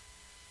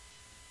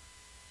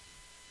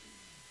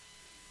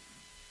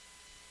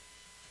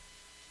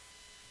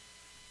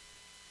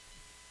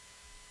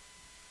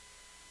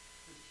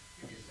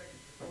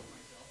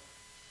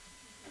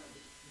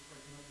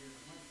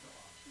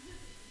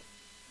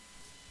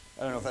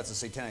I don't know if that's a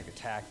satanic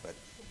attack, but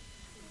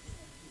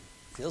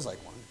feels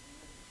like one.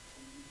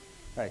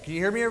 All right, can you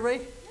hear me,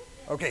 everybody?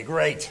 Okay,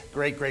 great.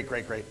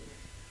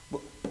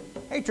 Well,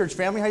 hey, church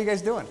family, how you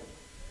guys doing?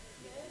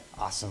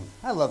 Awesome.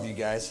 I love you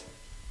guys.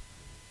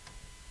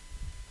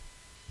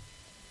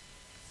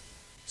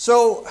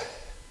 So,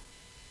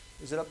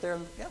 is it up there?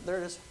 Yeah, there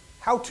it is.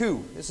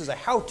 How-to. This is a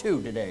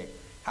how-to today.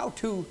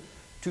 How-to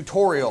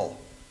tutorial.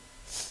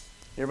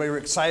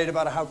 Everybody excited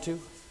about a how-to?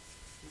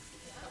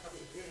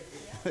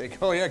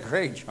 Oh, yeah,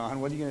 great, John.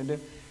 What are you going to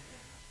do?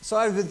 So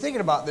I've been thinking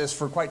about this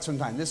for quite some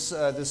time. This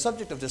the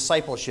subject of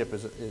discipleship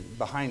is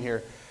behind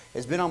here.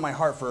 Has been on my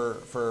heart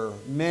for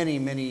many,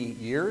 many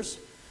years.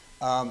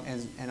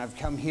 And I've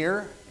come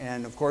here,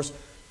 and of course,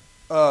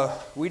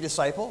 we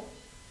disciple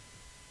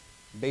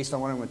based on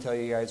what I'm going to tell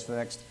you guys for the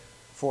next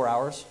 4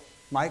 hours.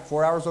 Mike,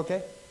 4 hours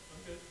okay?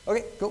 I'm good.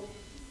 Okay, cool.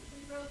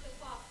 We wrote the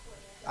clock for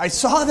you. I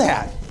saw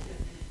that.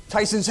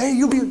 Tyson said, hey,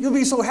 you'll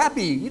be so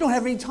happy. You don't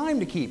have any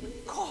time to keep.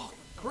 Oh,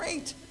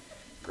 great.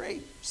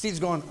 Steve's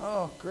going,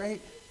 oh, great.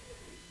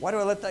 Why do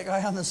I let that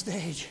guy on the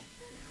stage?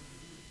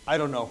 I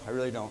don't know. I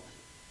really don't.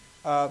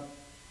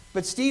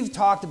 But Steve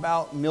talked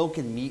about milk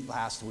and meat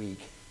last week.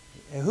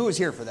 Who was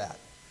here for that?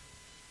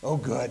 Oh,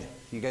 good.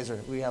 You guys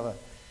we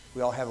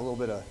all have a little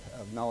bit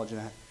of knowledge in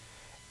that.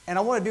 And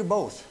I want to do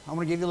both. I'm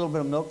going to give you a little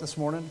bit of milk this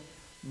morning,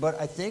 but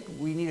I think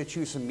we need to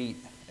chew some meat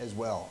as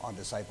well on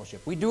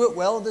discipleship. We do it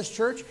well in this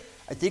church.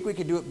 I think we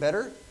could do it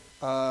better.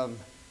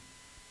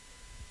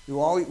 We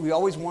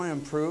always want to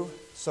improve.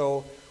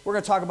 So we're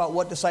going to talk about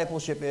what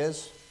discipleship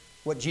is,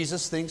 what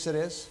Jesus thinks it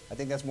is. I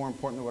think that's more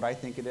important than what I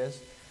think it is.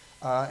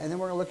 And then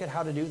we're going to look at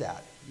how to do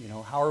that. You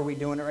know, how are we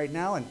doing it right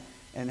now,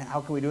 and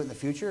how can we do it in the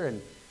future,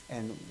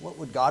 and what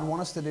would God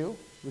want us to do,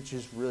 which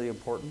is really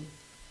important.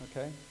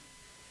 Okay?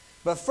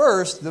 But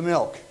first, the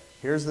milk.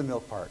 Here's the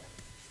milk part.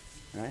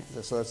 Right?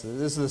 So this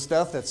is the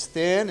stuff that's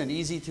thin and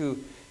easy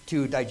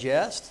to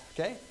digest.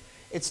 Okay?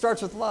 It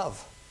starts with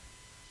love.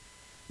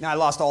 Now, I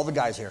lost all the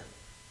guys here.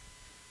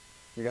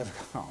 You guys are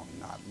going, oh,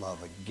 not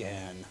love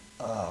again.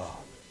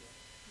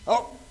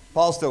 Oh,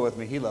 Paul's still with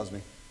me. He loves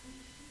me.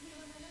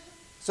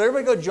 So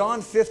everybody go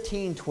John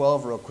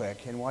 15:12 real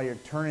quick. And while you're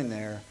turning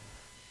there,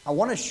 I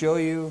want to show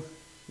you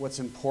what's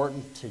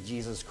important to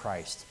Jesus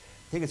Christ.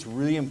 I think it's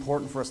really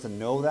important for us to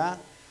know that.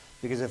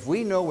 Because if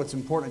we know what's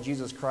important to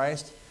Jesus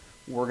Christ,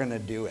 we're going to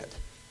do it.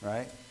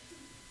 Right?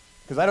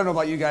 Because I don't know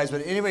about you guys,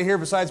 but anybody here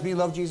besides me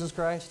love Jesus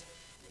Christ?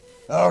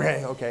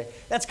 Okay.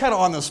 That's kind of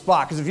on the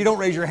spot, because if you don't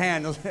raise your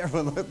hand,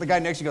 the guy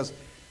next to you goes,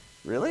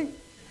 really?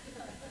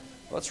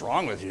 What's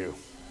wrong with you?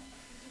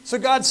 So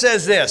God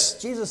says this.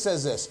 Jesus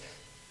says this.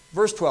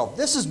 Verse 12.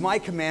 This is my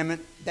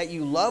commandment, that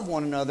you love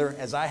one another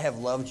as I have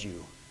loved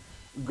you.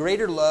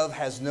 Greater love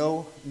has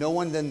no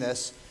one than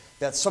this,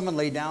 that someone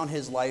lay down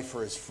his life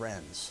for his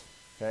friends.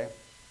 Okay?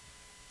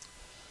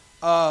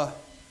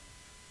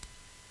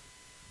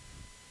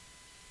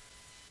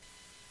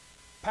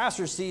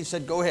 Pastor Steve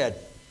said, go ahead.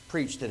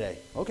 Preach today.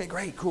 Okay,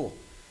 great, cool.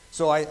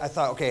 So I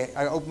thought, okay,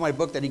 I opened my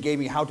book that he gave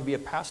me, How to Be a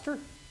Pastor.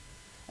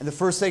 And the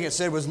first thing it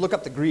said was, look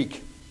up the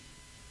Greek.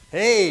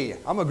 Hey,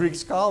 I'm a Greek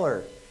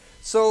scholar.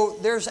 So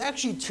there's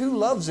actually two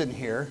loves in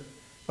here,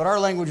 but our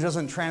language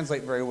doesn't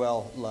translate very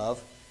well,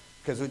 love,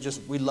 because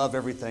we love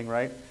everything,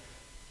 right?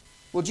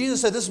 Well,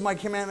 Jesus said, this is my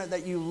commandment,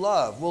 that you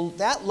love. Well,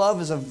 that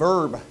love is a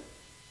verb,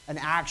 an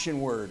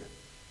action word,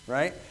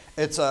 right?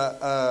 It's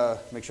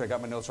make sure I got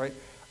my notes right.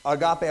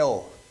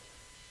 Agapeo,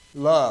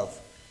 love.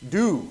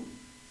 Do,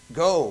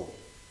 go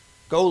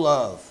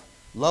love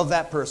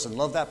that person,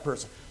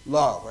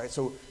 love, right?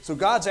 So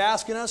God's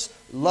asking us,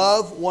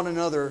 love one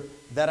another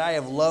that I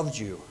have loved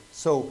you.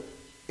 So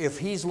if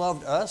he's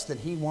loved us, then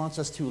he wants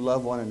us to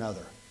love one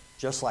another,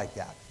 just like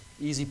that.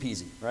 Easy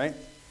peasy, right?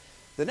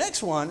 The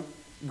next one,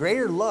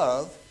 greater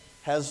love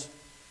has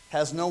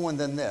no one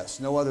than this,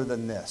 no other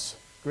than this.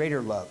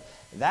 Greater love.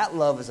 That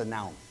love is a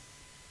noun.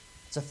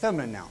 It's a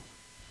feminine noun.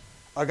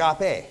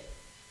 Agape.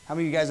 How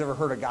many of you guys ever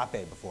heard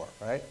agape before,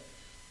 right?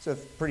 It's a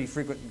pretty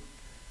frequent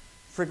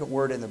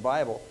word in the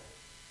Bible.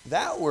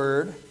 That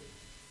word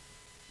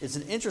is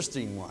an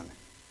interesting one.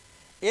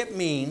 It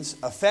means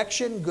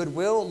affection,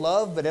 goodwill,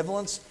 love,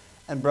 benevolence,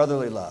 and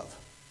brotherly love.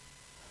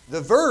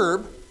 The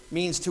verb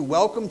means to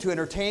welcome, to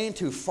entertain,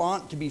 to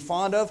be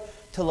fond of,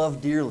 to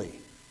love dearly,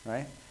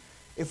 right?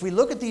 If we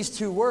look at these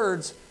two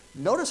words,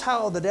 notice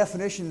how the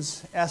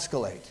definitions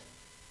escalate.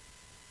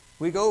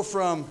 We go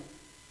from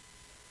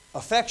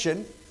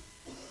affection,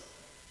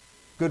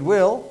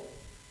 goodwill,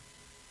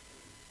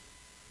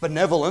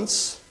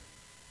 benevolence.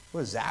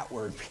 What does that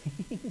word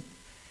mean?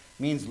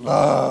 Means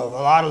love, a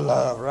lot of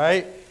love,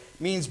 right?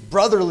 Means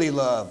brotherly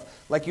love,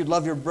 like you'd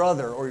love your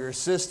brother or your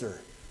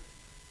sister,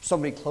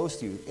 somebody close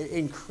to you. It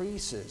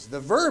increases. The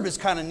verb is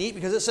kind of neat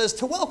because it says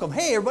to welcome.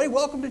 Hey, everybody,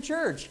 welcome to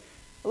church.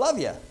 I love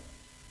you.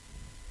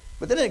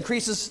 But then it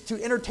increases to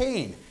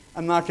entertain.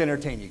 I'm not going to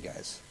entertain you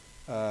guys.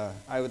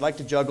 I would like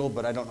to juggle,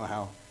 but I don't know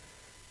how.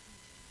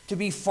 To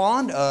be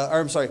fond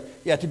of,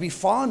 to be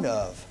fond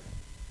of.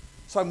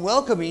 So I'm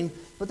welcoming,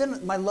 but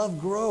then my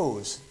love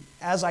grows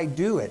as I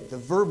do it. The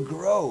verb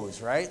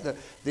grows, right?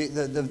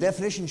 The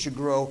definition should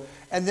grow.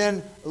 And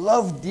then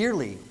love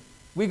dearly.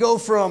 We go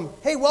from,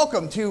 hey,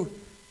 welcome, to,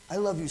 I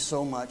love you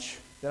so much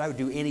that I would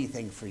do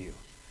anything for you.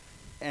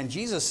 And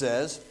Jesus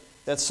says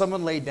that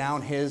someone laid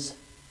down his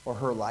or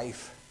her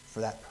life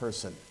for that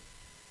person.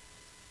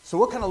 So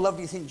what kind of love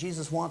do you think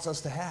Jesus wants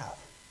us to have?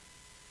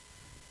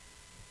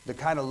 The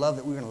kind of love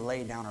that we're going to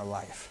lay down our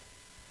life.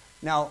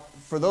 Now,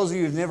 for those of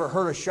you who've never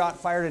heard a shot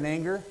fired in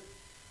anger,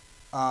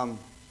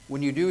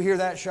 when you do hear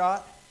that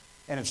shot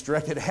and it's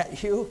directed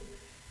at you,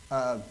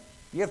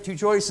 you have two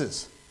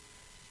choices.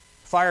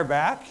 Fire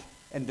back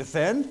and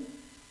defend,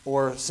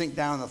 or sink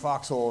down in the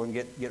foxhole and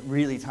get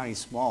really tiny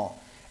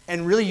small.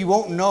 And really you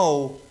won't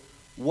know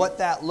what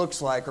that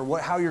looks like or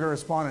how you're going to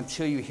respond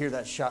until you hear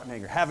that shot in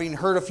anger. Having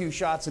heard a few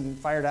shots and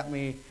fired at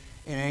me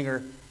in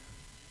anger,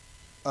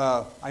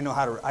 I know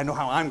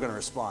how I'm going to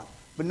respond.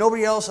 But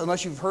nobody else,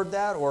 unless you've heard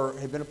that or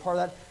have been a part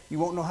of that, you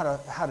won't know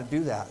how to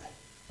do that,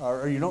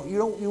 or you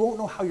won't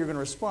know how you're going to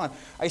respond.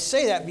 I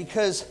say that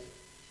because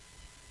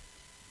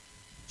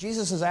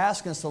Jesus is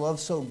asking us to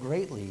love so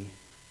greatly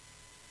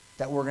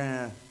that we're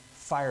going to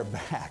fire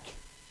back.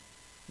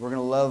 We're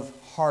going to love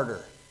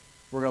harder.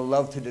 We're going to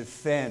love to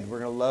defend. We're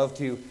going to love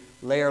to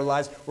lay our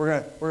lives. We're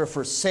going to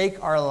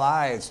forsake our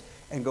lives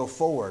and go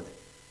forward.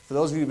 For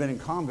those of you who've been in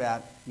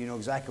combat, you know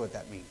exactly what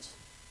that means.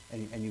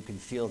 And you can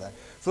feel that.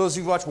 For those of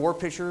you who watch war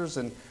pictures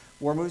and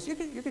war movies, you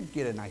could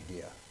get an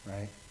idea,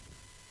 right?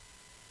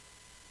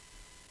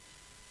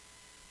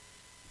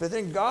 But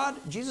then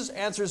Jesus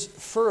answers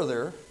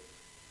further,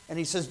 and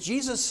he says,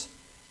 Jesus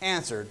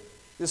answered.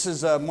 This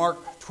is Mark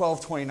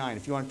 12:29.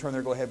 If you want to turn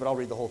there, go ahead, but I'll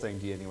read the whole thing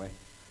to you anyway.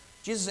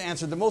 Jesus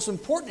answered, the most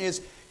important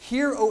is,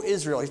 hear, O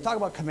Israel. He's talking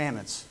about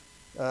commandments.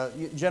 A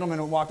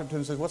gentleman walked up to him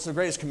and says, what's the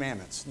greatest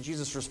commandments? And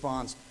Jesus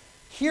responds,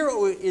 hear,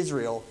 O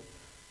Israel,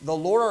 the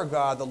Lord our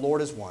God, the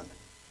Lord is one.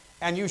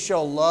 And you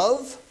shall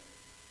love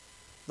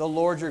the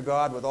Lord your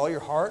God with all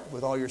your heart,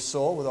 with all your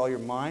soul, with all your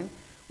mind,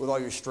 with all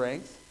your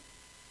strength.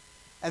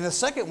 And the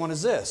second one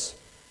is this,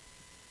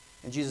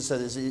 and Jesus said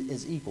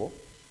is equal.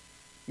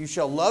 You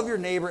shall love your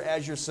neighbor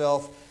as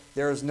yourself.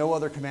 There is no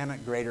other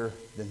commandment greater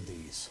than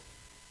these.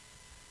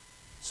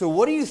 So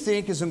what do you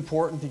think is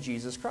important to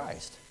Jesus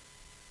Christ?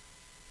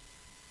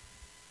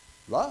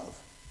 Love.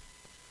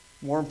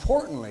 More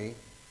importantly,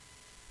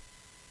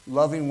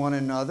 loving one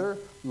another,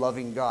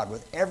 loving God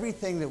with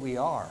everything that we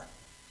are.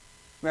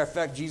 Matter of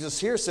fact, Jesus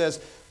here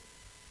says,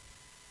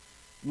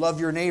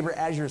 love your neighbor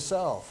as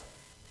yourself.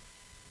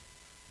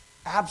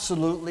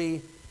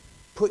 Absolutely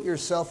put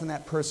yourself in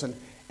that person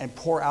and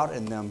pour out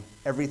in them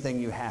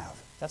everything you have.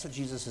 That's what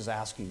Jesus is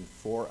asking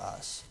for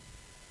us.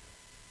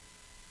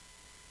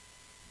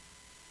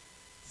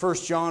 1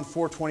 John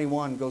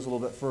 4:21 goes a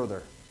little bit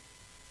further.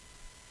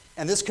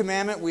 And this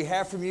commandment we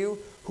have from you,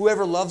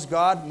 whoever loves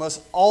God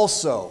must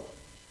also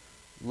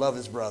love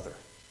his brother.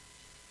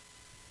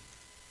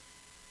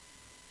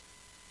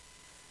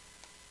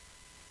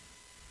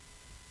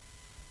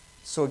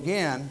 So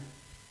again,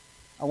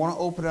 I want to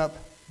open up,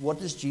 what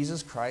does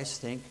Jesus Christ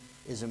think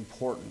is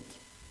important?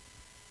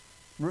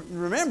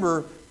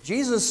 Remember,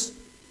 Jesus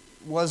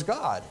was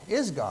God,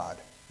 is God,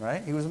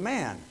 right? He was a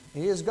man.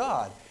 He is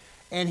God.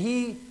 And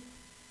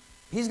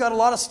he's got a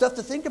lot of stuff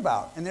to think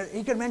about. And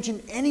he could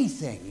mention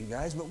anything, you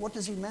guys, but what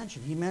does he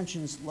mention? He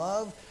mentions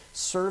love,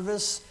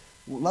 service,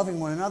 loving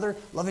one another,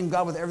 loving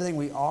God with everything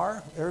we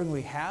are, everything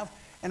we have.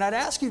 And I'd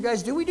ask you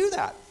guys, do we do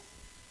that?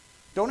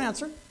 Don't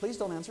answer. Please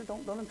don't answer.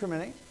 Don't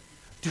incriminate.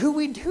 Do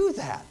we do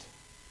that?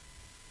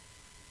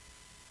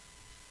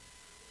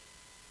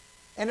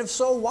 And if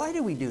so, why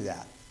do we do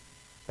that?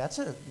 That's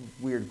a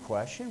weird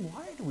question.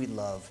 Why do we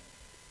love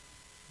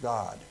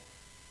God?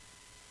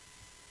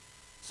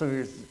 Some of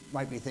you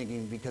might be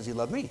thinking, because he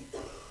loved me.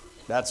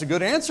 That's a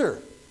good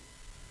answer.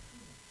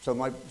 Some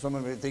might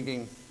be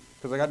thinking,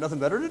 because I got nothing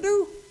better to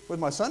do with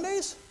my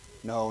Sundays?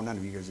 No, none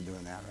of you guys are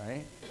doing that,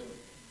 right?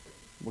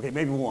 Okay,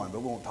 maybe one, but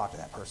we won't talk to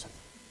that person.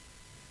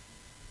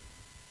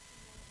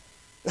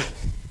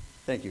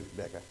 Thank you,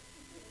 Becca.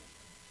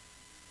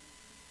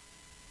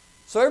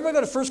 So everybody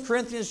go to 1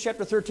 Corinthians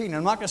chapter 13.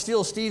 I'm not going to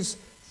steal Steve's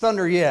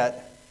thunder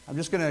yet. I'm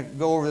just going to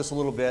go over this a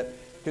little bit,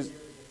 because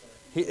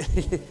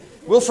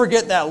we'll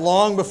forget that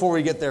long before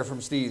we get there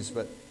from Steve's,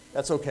 but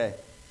that's okay.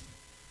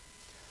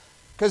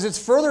 Because it's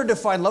further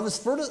defined, love is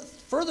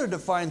further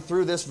defined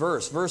through this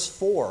verse, verse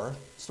 4.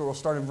 So we'll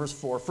start in verse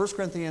 4. 1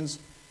 Corinthians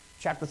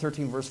chapter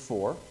 13, verse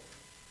 4.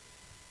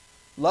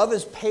 Love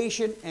is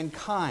patient and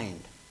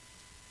kind.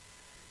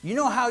 You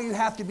know how you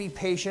have to be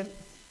patient?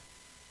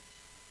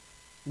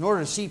 In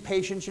order to see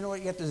patience, you know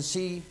what you have to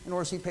see in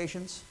order to see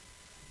patience?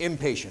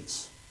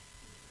 Impatience.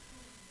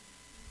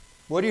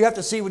 What do you have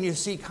to see when you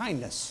see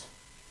kindness?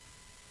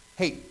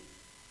 Hate.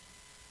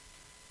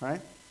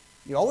 Right?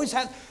 You always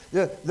have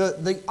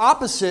the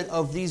opposite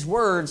of these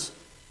words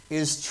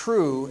is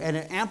true, and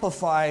it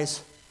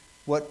amplifies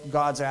what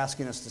God's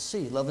asking us to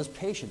see. Love is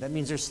patient. That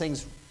means there's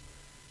things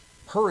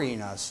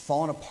hurrying us,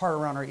 falling apart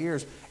around our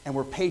ears, and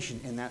we're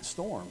patient in that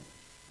storm.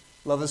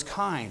 Love is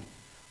kind.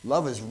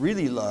 Love is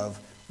really love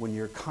when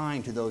you're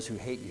kind to those who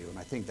hate you. And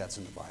I think that's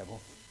in the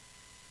Bible.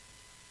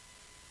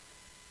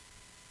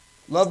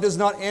 Love does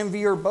not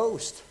envy or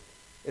boast.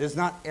 It is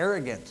not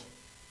arrogant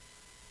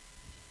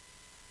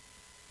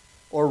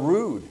or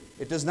rude.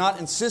 It does not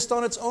insist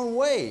on its own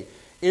way.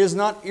 It is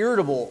not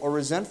irritable or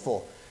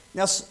resentful.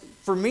 Now,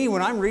 for me,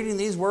 when I'm reading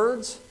these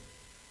words,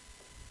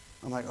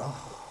 I'm like,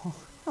 oh,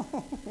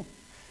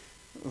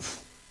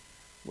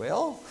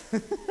 well,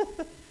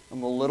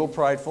 I'm a little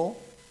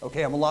prideful.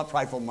 Okay, I'm a lot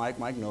prideful. Mike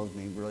knows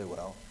me really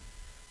well.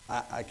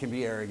 I can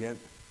be arrogant.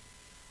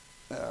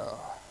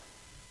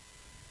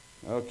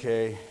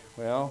 Okay,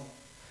 well,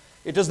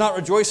 it does not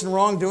rejoice in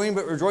wrongdoing,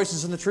 but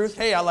rejoices in the truth.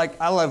 Hey, I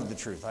love the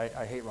truth.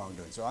 I hate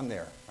wrongdoing, so I'm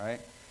there,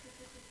 right?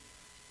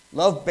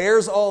 Love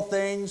bears all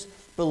things,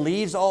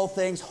 believes all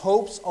things,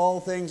 hopes all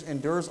things,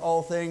 endures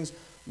all things.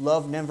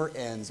 Love never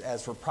ends.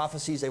 As for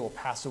prophecies, they will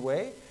pass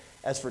away.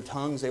 As for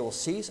tongues, they will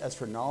cease. As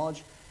for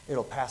knowledge,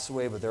 it'll pass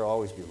away, but there'll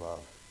always be love.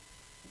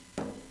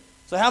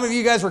 So how many of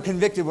you guys were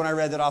convicted when I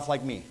read that off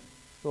like me?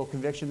 A little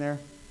conviction there?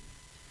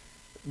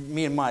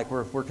 Me and Mike,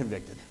 we're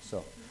convicted.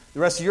 So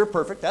the rest of you are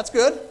perfect. That's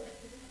good.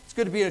 It's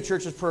good to be in a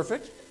church that's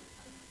perfect.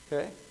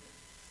 Okay?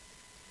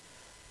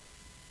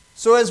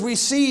 So as we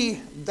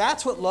see,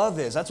 that's what love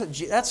is.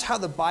 That's how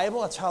the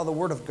Bible, that's how the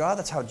Word of God,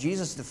 that's how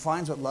Jesus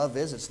defines what love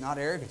is. It's not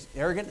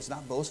arrogant, it's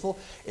not boastful.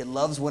 It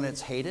loves when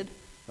it's hated,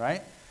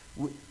 right?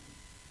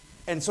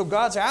 And so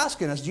God's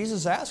asking us,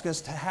 Jesus is asking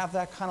us to have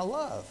that kind of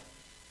love.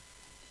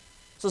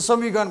 So some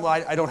of you are going,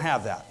 well, I don't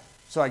have that.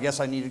 So I guess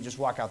I need to just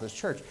walk out this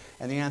church.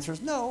 And the answer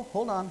is, no,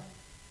 hold on.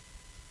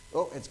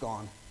 Oh, it's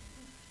gone.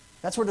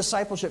 That's where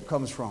discipleship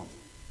comes from.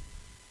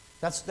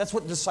 That's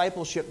what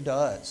discipleship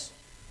does.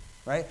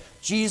 Right?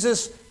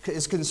 Jesus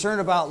is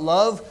concerned about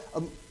love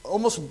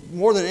almost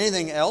more than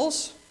anything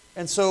else.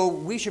 And so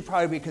we should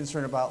probably be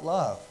concerned about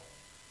love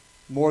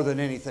more than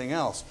anything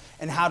else.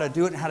 And how to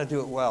do it and how to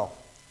do it well.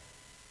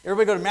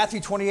 Everybody go to Matthew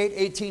 28,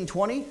 18,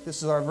 20.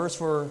 This is our verse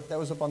that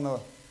was up on the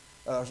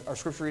our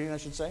scripture reading, I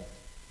should say.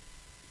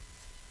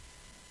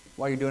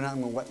 While you're doing that, I'm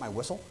going to wet my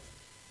whistle.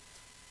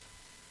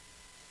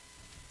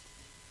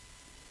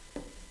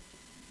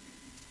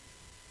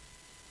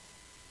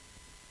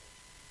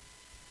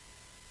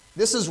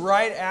 This is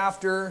right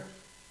after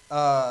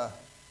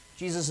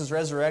Jesus'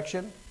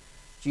 resurrection.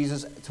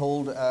 Jesus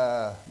told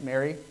the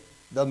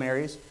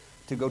Marys,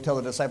 to go tell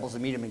the disciples to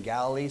meet him in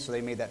Galilee. So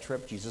they made that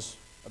trip. Jesus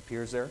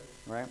appears there,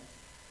 right?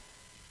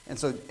 And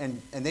so,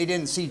 and they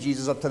didn't see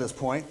Jesus up to this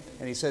point.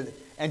 And he said,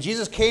 and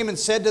Jesus came and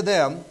said to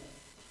them,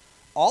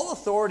 all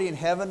authority in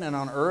heaven and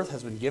on earth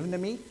has been given to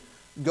me.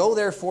 Go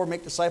therefore,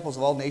 make disciples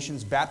of all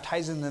nations,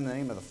 baptizing them in the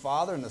name of the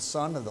Father and the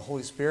Son and of the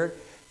Holy Spirit,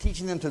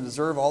 teaching them to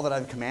observe all that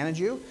I've commanded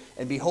you.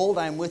 And behold,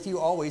 I am with you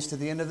always to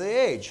the end of the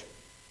age.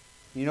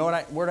 You know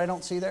what word I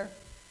don't see there?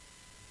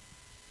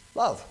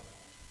 Love.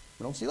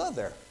 We don't see love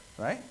there,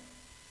 right?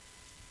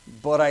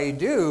 But I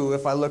do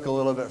if I look a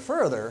little bit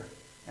further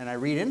and I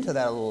read into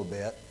that a little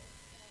bit.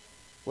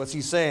 What's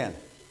he saying?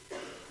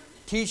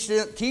 Teach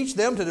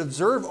them to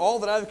observe all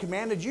that I've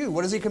commanded you.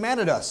 What has he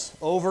commanded us?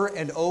 Over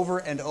and over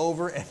and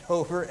over and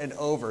over and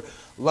over.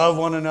 Love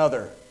one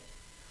another.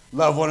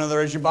 Love one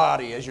another as your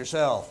body, as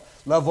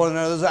yourself. Love one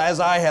another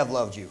as I have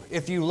loved you.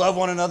 If you love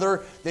one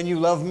another, then you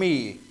love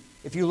me.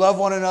 If you love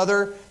one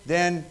another,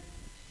 then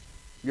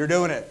you're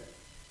doing it.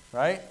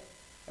 Right?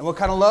 And what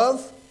kind of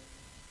love?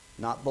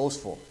 Not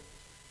boastful.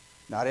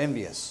 Not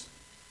envious.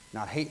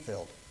 Not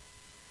hate-filled.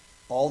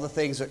 All the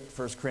things that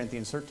 1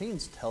 Corinthians 13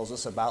 tells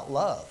us about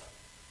love.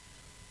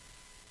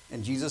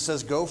 And Jesus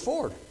says, go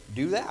forward.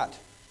 Do that.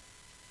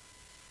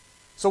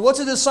 So what's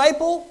a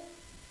disciple?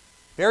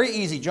 Very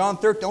easy. John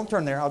 13, don't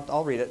turn there.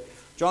 I'll read it.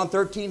 John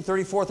 13,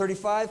 34,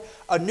 35.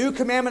 A new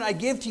commandment I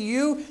give to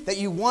you, that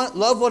you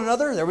love one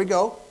another. There we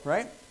go,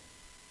 right?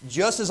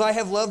 Just as I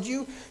have loved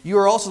you, you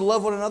are also to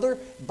love one another.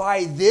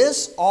 By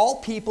this,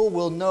 all people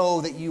will know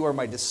that you are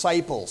my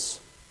disciples.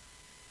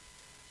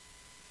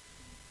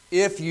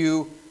 If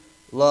you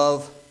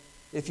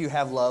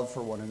have love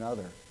for one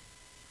another.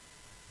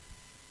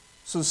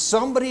 So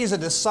somebody is a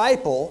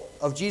disciple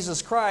of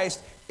Jesus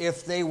Christ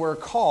if they were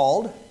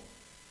called,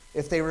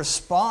 if they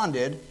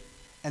responded,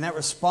 and that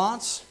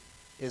response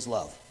is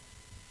love.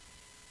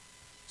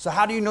 So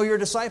how do you know you're a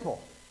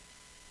disciple?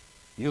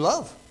 You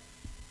love.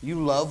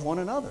 You love one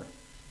another.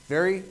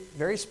 Very,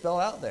 very spelled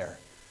out there,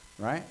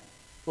 right?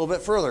 A little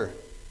bit further.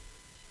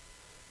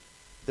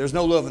 There's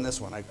no love in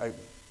this one. I'm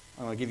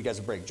going to give you guys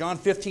a break. John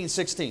 15,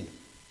 16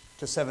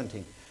 to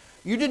 17.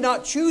 You did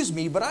not choose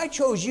me, but I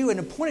chose you and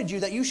appointed you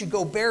that you should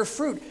go bear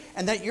fruit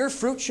and that your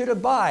fruit should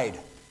abide.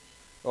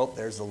 Oh,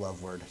 there's the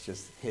love word. It's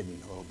just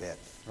hidden a little bit.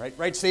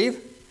 Right,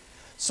 Steve?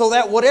 So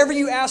that whatever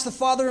you ask the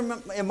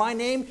Father in my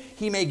name,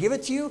 he may give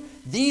it to you.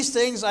 These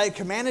things I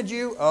commanded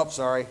you,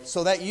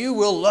 so that you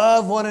will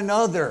love one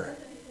another.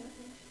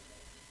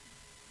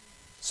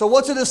 So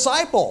what's a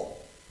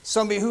disciple?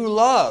 Somebody who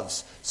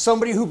loves,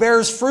 somebody who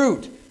bears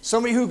fruit,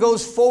 somebody who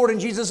goes forward in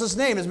Jesus'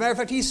 name. As a matter of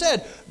fact, he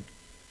said,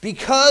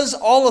 because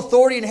all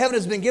authority in heaven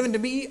has been given to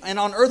me and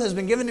on earth has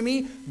been given to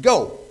me,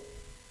 go.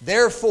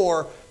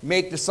 Therefore,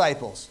 make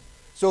disciples.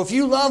 So if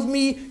you love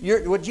me,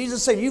 what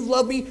Jesus said, you've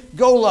loved me,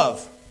 go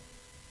love.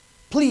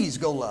 Please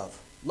go love.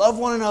 Love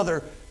one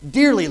another,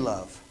 dearly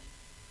love.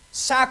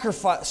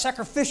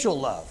 Sacrificial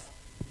love.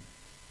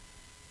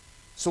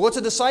 So what's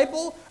a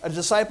disciple? A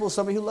disciple is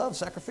somebody who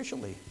loves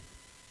sacrificially.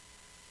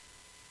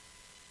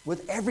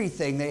 With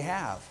everything they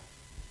have.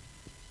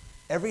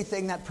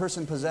 Everything that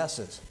person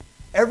possesses.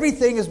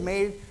 Everything is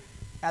made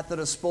at the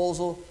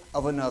disposal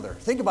of another.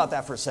 Think about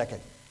that for a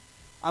second.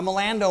 I'm a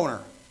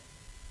landowner.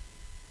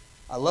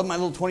 I love my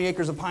little 20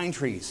 acres of pine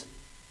trees.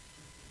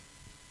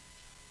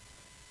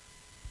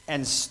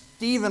 And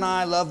Steve and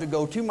I love to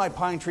go to my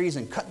pine trees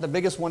and cut the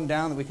biggest one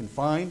down that we can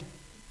find.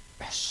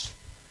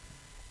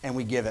 And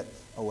we give it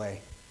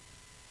away.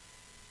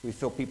 We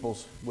fill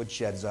people's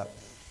woodsheds up.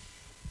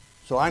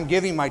 So I'm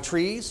giving my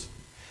trees.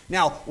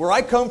 Now, where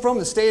I come from,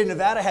 the state of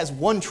Nevada has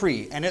one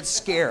tree, and it's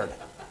scared.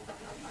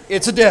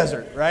 It's a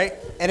desert, right?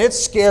 And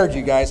it's scared,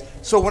 you guys.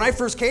 So when I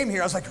first came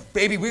here, I was like,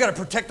 baby, we got to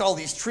protect all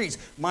these trees.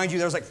 Mind you,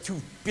 there's like 2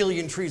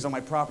 billion trees on my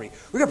property.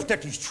 We got to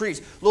protect these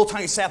trees. Little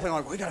tiny sapling, I'm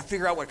like, we got to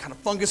figure out what kind of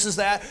fungus is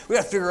that. We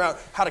got to figure out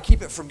how to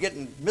keep it from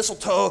getting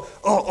mistletoe.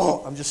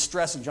 I'm just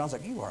stressing. John's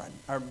like,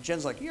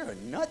 Jen's like, you're a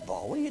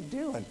nutball. What are you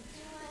doing?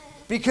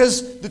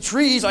 Because the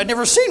trees, I'd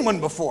never seen one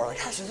before. Like,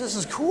 gosh, this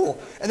is cool.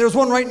 And there was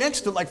one right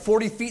next to it, like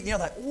 40 feet, and the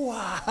other, like,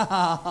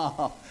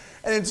 wow.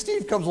 And then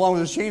Steve comes along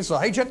with his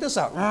chainsaw. Hey, check this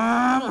out.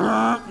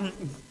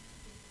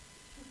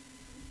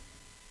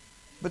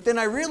 But then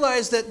I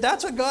realized that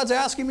that's what God's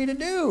asking me to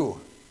do.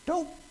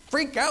 Don't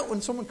freak out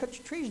when someone cuts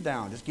your trees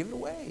down. Just give it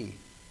away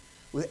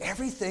with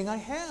everything I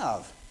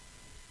have.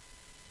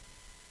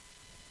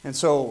 And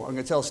so I'm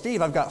going to tell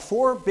Steve, I've got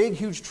 4 big,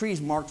 huge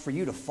trees marked for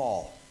you to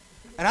fall.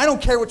 And I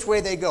don't care which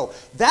way they go.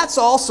 That's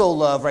also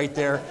love right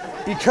there.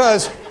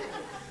 Because,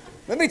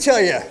 let me tell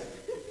you,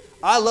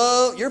 I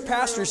love, your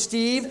pastor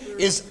Steve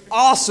is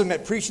awesome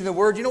at preaching the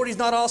word. You know what he's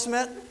not awesome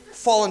at?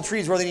 Falling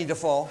trees where they need to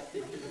fall.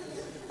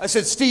 I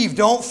said, Steve,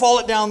 don't fall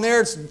it down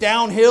there. It's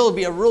downhill. It'll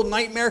be a real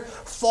nightmare.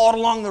 Fall it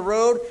along the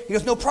road. He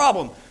goes, no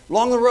problem.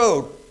 Along the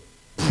road.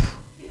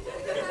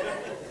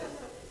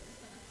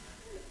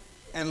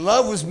 And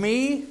love was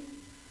me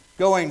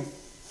going,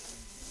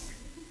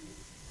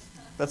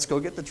 let's go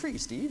get the tree,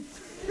 Steve.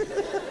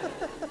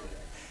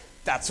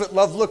 That's what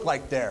love looked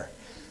like there.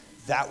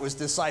 That was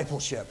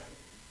discipleship.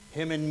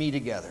 Him and me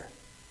together.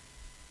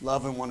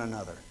 Loving one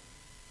another.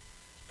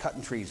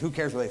 Cutting trees. Who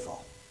cares where they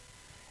fall?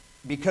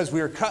 Because we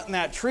were cutting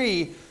that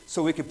tree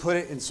so we could put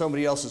it in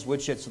somebody else's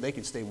woodshed so they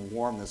could stay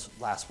warm this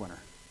last winter.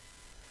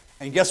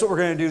 And guess what we're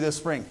going to do this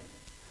spring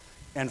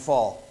and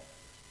fall?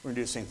 We're going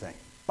to do the same thing.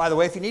 By the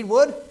way, if you need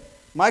wood,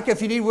 Micah,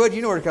 if you need wood,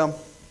 you know where to come.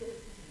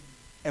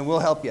 And we'll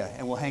help you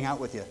and we'll hang out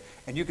with you.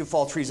 And you can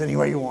fall trees any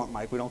way you want,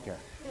 Mike. We don't care.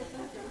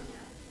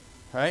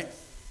 Right?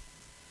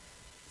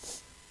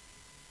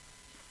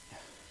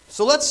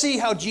 So let's see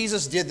how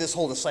Jesus did this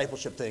whole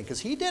discipleship thing, because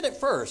he did it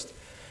first.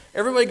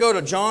 Everybody go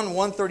to John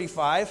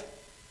 1:35.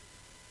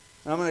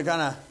 I'm going to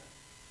kind of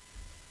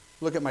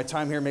look at my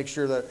time here, make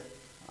sure that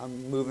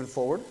I'm moving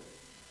forward.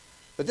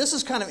 But this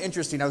is kind of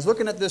interesting. I was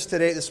looking at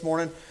this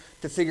morning,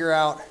 to figure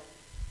out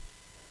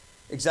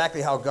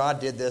exactly how God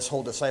did this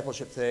whole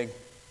discipleship thing.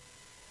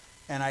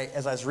 And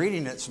as I was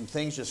reading it, some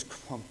things just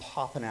come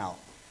popping out.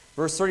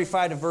 Verse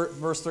 35 to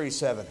verse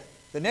 37.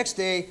 The next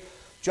day,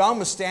 John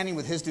was standing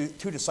with his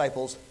 2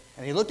 disciples,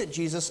 and he looked at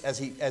Jesus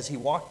as he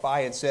walked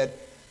by and said,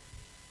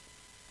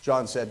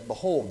 John said,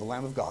 behold, the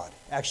Lamb of God.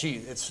 Actually,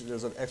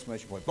 there's an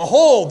exclamation point.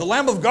 Behold, the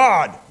Lamb of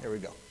God. There we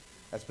go.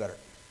 That's better.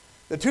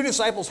 The 2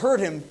 disciples heard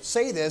him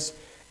say this,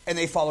 and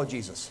they followed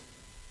Jesus.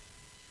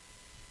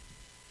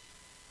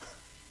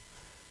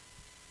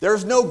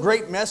 There's no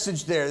great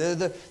message there.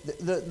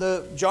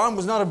 John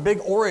was not a big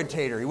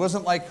orator. He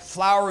wasn't like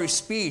flowery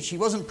speech. He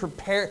wasn't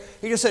prepared.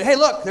 He just said, hey,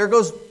 look, there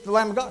goes the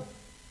Lamb of God.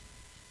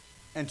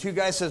 And 2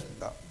 guys says,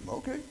 oh,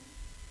 okay.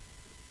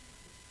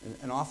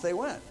 And off they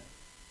went.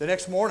 The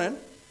next morning,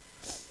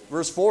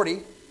 verse 40,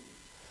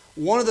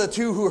 one of the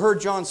 2 who heard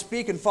John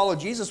speak and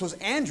followed Jesus was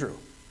Andrew,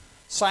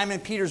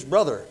 Simon Peter's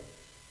brother.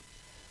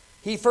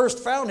 He first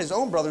found his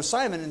own brother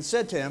Simon and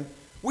said to him,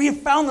 we have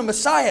found the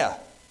Messiah,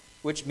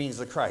 which means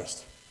the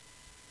Christ.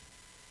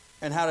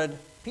 And how did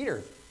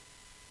Peter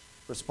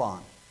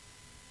respond?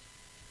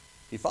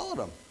 He followed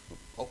him.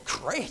 Oh,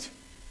 great.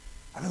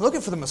 I've been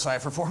looking for the Messiah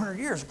for 400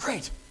 years.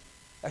 Great.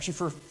 Actually,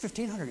 for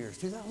 1,500 years,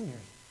 2,000 years.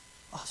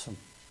 Awesome.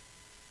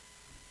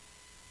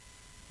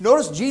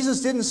 Notice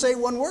Jesus didn't say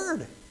one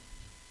word.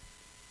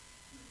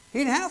 He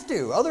didn't have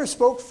to. Others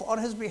spoke on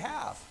his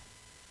behalf.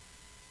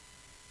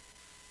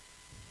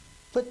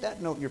 Put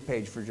that note in your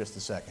page for just a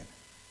second.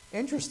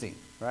 Interesting,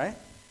 right?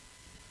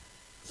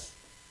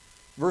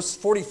 Verse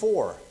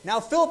 44. Now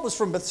Philip was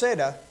from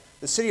Bethsaida,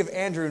 the city of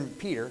Andrew and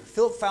Peter.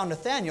 Philip found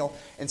Nathanael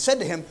and said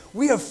to him,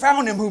 we have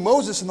found him who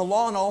Moses and the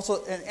law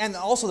and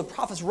also the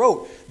prophets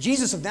wrote,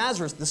 Jesus of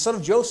Nazareth, the son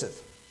of Joseph.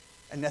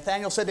 And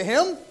Nathanael said to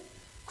him,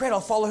 great,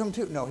 I'll follow him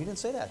too. No, he didn't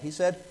say that. He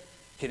said,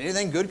 can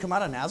anything good come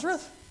out of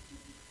Nazareth?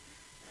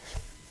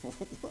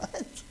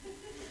 What?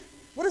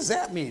 What does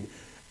that mean?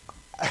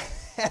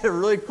 had a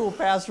really cool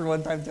pastor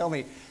one time tell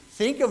me,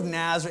 think of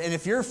Nazareth, and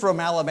if you're from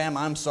Alabama,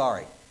 I'm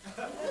sorry.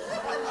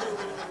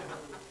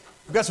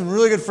 We've got some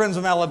really good friends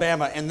from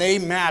Alabama, and they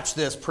match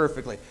this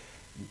perfectly.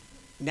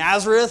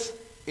 Nazareth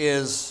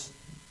is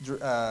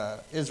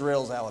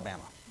Israel's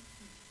Alabama.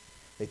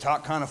 They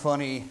talk kind of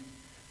funny.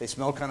 They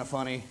smell kind of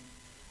funny.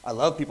 I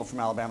love people from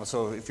Alabama,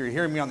 so if you're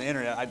hearing me on the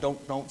internet,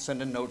 don't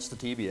send in notes to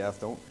TBF.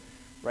 Don't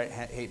write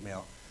hate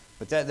mail.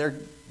 But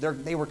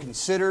they were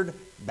considered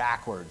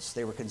backwards.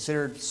 They were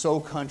considered so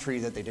country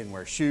that they didn't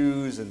wear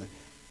shoes and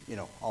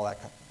all that.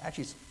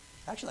 Actually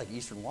like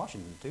Eastern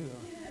Washington too.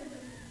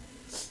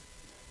 Huh?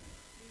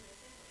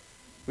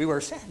 We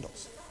wear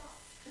sandals.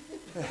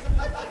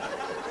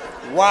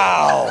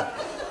 Wow.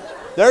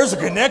 There's a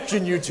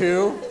connection, you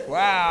two.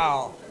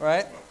 Wow.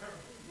 Right?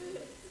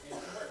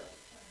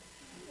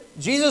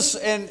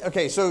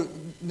 So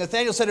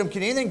Nathanael said to him,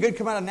 can anything good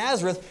come out of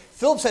Nazareth?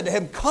 Philip said to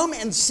him, come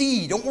and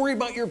see. Don't worry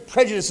about your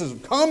prejudices.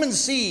 Come and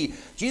see.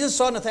 Jesus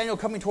saw Nathanael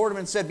coming toward him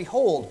and said,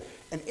 behold,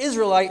 an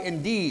Israelite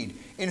indeed,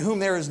 in whom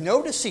there is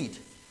no deceit.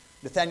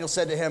 Nathanael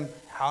said to him,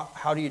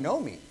 how do you know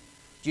me?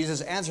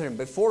 Jesus answered him,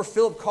 before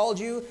Philip called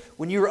you,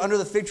 when you were under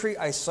the fig tree,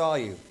 I saw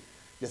you.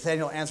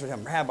 Nathanael answered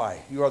him, Rabbi,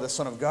 you are the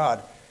Son of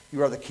God.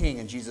 You are the King.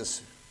 And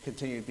Jesus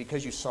continued,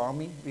 because you saw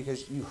me,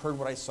 because you heard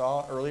what I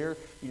saw earlier,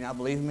 you now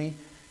believe in me?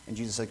 And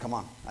Jesus said, come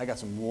on, I got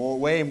some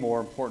way more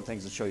important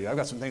things to show you. I've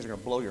got some things that are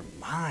going to blow your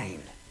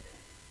mind.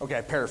 Okay,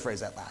 I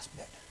paraphrased that last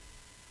bit.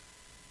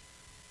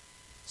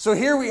 So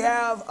here we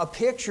have a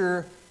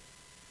picture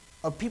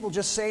of people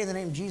just saying the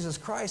name Jesus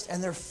Christ,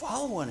 and they're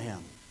following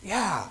him.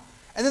 Yeah.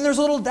 And then there's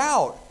a little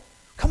doubt.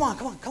 Come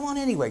on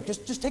anyway.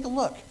 Just take a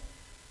look.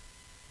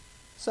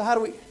 So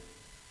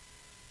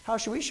how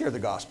should we share the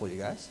gospel, you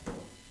guys?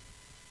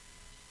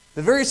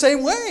 The very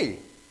same way.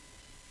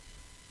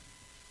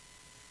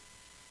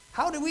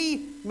 How do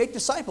we make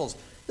disciples?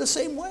 The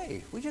same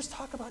way. We just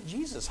talk about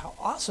Jesus, how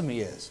awesome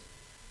he is.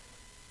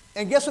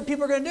 And guess what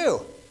people are going to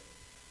do?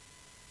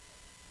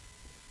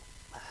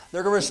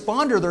 They're going to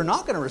respond or they're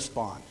not going to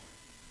respond.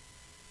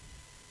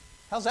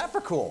 How's that for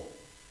cool?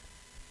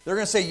 They're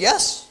going to say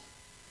yes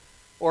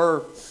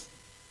or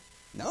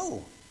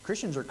no.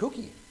 Christians are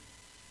kooky,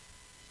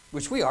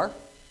 which we are.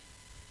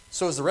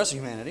 So is the rest of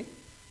humanity.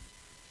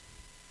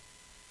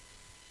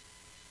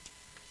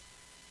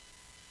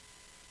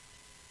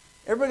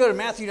 Everybody go to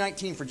Matthew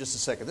 19 for just a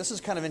second. This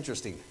is kind of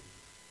interesting.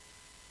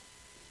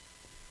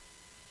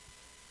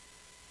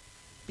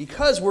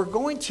 Because we're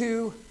going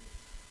to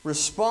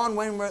respond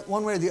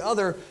one way or the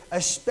other,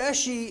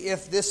 especially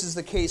if this is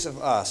the case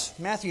of us.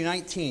 Matthew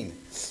 19,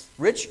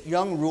 rich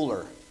young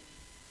ruler.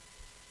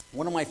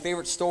 One of my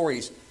favorite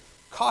stories,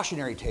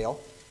 cautionary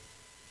tale.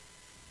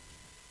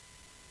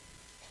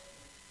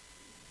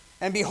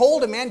 And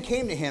behold, a man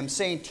came to him,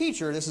 saying,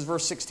 Teacher, this is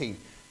verse 16,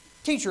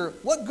 Teacher,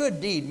 what good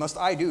deed must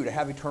I do to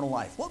have eternal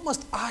life? What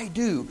must I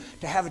do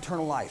to have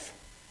eternal life?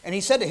 And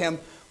he said to him,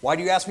 why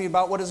do you ask me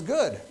about what is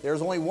good? There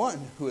is only one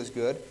who is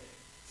good.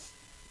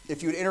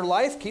 If you would enter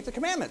life, keep the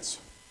commandments.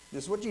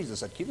 This is what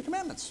Jesus said, keep the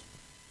commandments.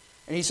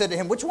 And he said to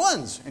him, which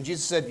ones? And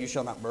Jesus said, you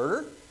shall not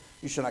murder,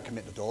 you shall not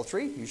commit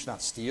adultery, you shall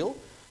not steal,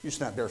 you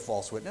shall not bear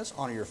false witness,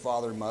 honor your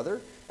father and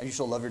mother, and you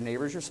shall love your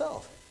neighbors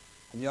yourself.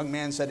 And the young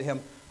man said to him,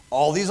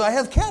 all these I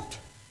have kept.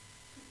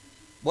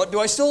 What do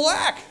I still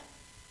lack?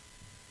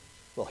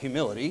 Well,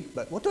 humility,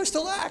 but what do I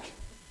still lack?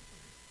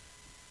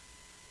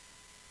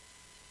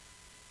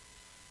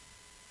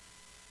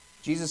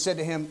 Jesus said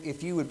to him,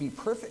 if you would be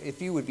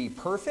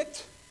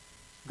perfect,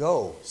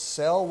 go,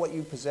 sell what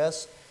you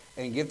possess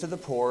and give to the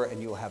poor,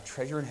 and you will have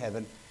treasure in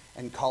heaven,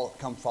 and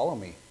come follow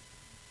me.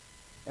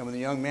 And when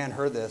the young man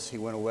heard this, he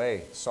went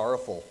away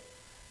sorrowful,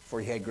 for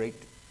he had great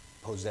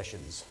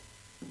possessions.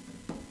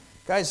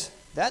 Guys,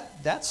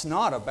 that's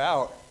not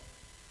about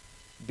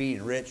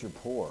being rich or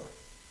poor.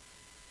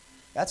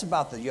 That's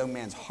about the young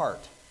man's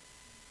heart.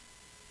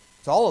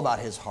 It's all about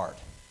his heart.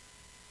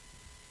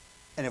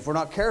 And if we're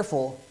not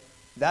careful,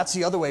 that's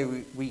the other way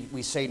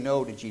we say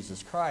no to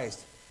Jesus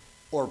Christ,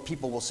 or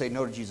people will say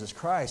no to Jesus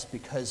Christ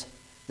because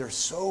they're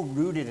so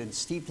rooted and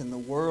steeped in the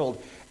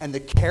world and the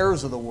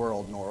cares of the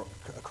world, nor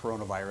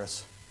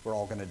coronavirus, we're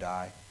all going to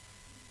die.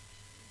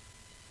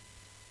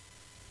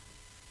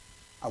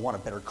 I want a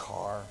better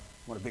car,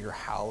 I want a bigger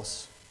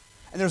house.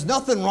 And there's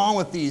nothing wrong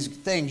with these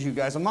things, you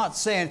guys. I'm not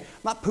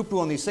poo-poo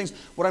on these things.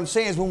 What I'm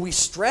saying is when we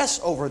stress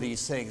over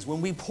these things,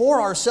 when we pour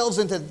ourselves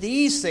into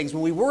these things,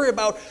 when we worry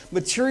about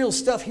material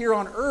stuff here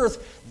on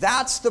earth,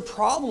 that's the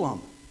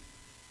problem.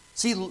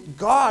 See,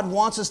 God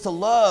wants us to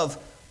love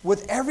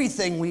with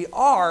everything we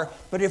are,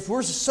 but if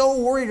we're so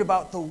worried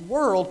about the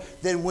world,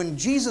 then when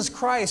Jesus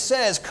Christ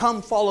says,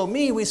 come follow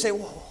me, we say,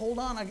 well, hold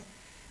on,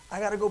 I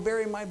got to go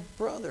bury my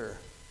brother.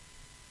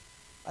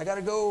 I got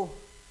to go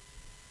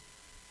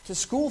to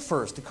school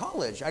first, to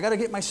college. I got to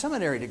get my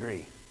seminary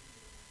degree.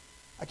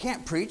 I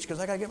can't preach because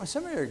I got to get my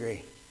seminary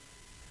degree.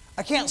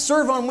 I can't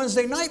serve on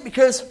Wednesday night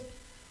because,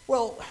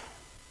 well,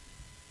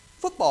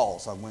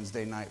 football's on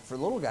Wednesday night for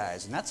little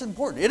guys, and that's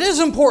important. It is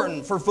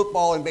important for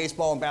football and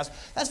baseball and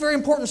basketball. That's very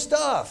important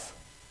stuff.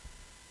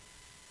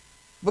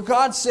 But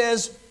God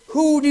says,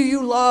 who do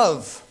you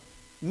love?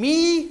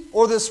 Me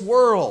or this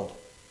world?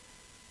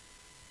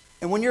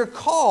 And when you're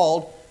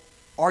called,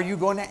 are you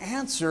going to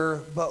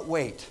answer, but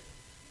wait,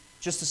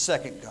 just a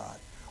second, God?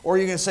 Or are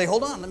you going to say,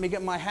 hold on, let me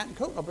get my hat and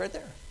coat, I'll be right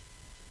there.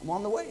 I'm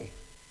on the way.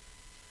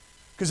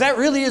 Because that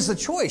really is the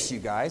choice, you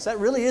guys. That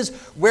really is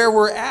where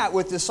we're at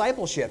with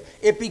discipleship.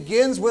 It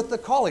begins with the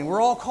calling.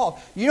 We're all called.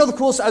 You know the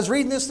coolest, I was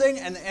reading this thing,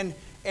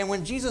 and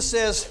when Jesus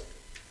says,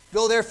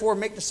 go therefore,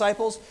 make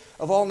disciples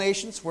of all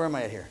nations, where am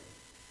I at here?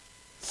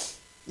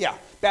 Yeah,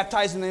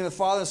 baptizing in the name of the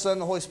Father, the Son,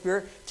 and the Holy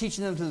Spirit,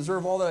 teaching them to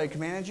observe all that I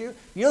commanded you.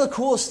 You know the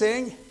coolest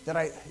thing that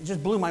it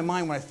just blew my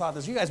mind when I thought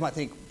this? You guys might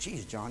think,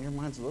 geez, John, your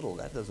mind's little.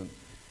 That doesn't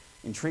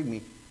intrigue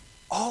me.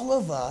 All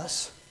of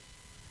us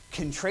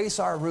can trace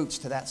our roots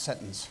to that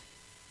sentence.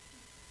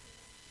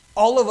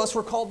 All of us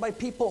were called by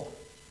people.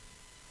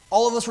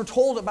 All of us were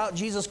told about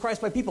Jesus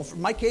Christ by people.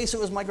 In my case, it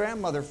was my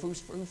grandmother who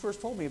first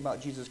told me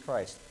about Jesus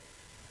Christ.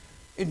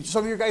 In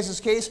some of your guys'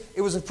 case,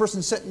 it was a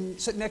person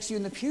sitting next to you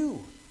in the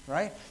pew,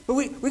 right? But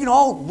we can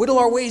all whittle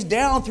our ways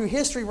down through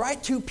history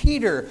right to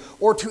Peter,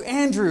 or to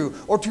Andrew,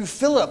 or to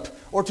Philip,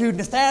 or to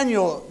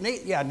Nathaniel.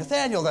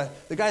 Nathaniel,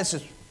 the guy that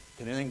says,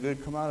 did anything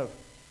good come out of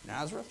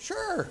Nazareth?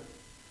 Sure.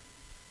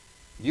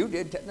 You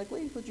did,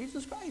 technically, with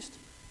Jesus Christ,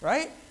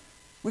 right?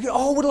 We can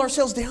all whittle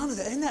ourselves down to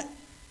that. Isn't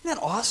that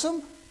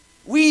awesome?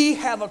 We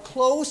have a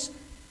close,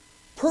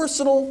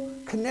 personal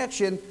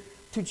connection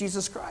to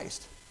Jesus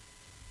Christ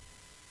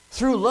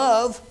through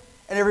love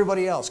and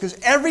everybody else. Because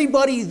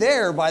everybody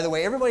there, by the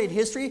way, everybody in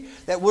history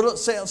that whittled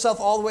itself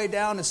all the way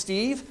down to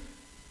Steve,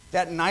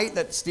 that night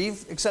that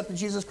Steve accepted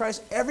Jesus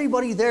Christ,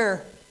 everybody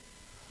there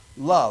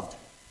loved.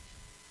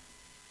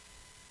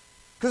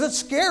 Because it's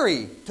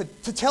scary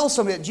to tell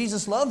somebody that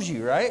Jesus loves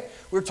you, right?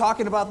 We were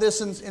talking about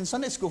this in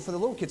Sunday school for the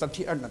little kids.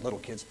 Not little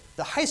kids,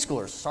 the high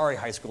schoolers. Sorry,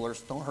 high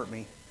schoolers, don't hurt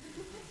me.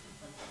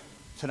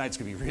 Tonight's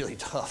going to be really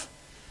tough.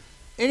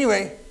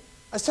 Anyway,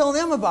 I was telling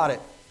them about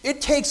it.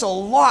 It takes a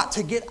lot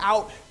to get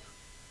out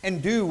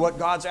and do what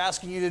God's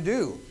asking you to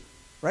do,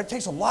 right? It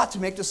takes a lot to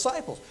make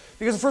disciples.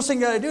 Because the first thing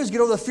you got to do is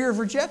get over the fear of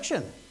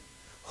rejection.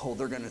 Oh,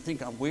 they're going to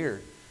think I'm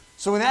weird.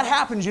 So when that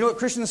happens, you know what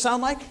Christians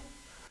sound like?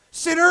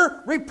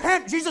 Sinner,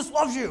 repent, Jesus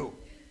loves you.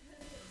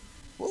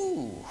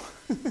 Woo.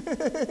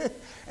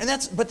 And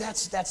that's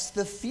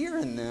the fear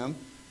in them.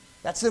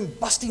 That's them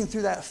busting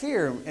through that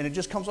fear, and it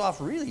just comes off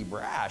really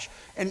brash.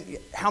 And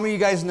how many of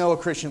you guys know a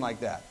Christian like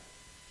that?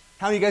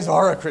 How many of you guys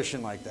are a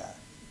Christian like that?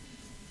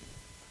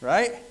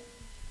 Right?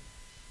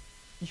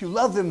 You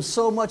love them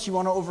so much you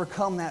want to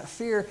overcome that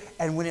fear,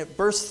 and when it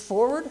bursts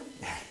forward,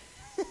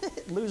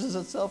 it loses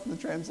itself in the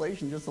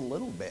translation just a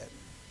little bit.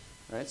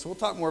 Right? So we'll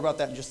talk more about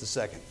that in just a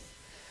second.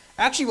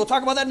 Actually, we'll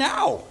talk about that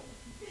now.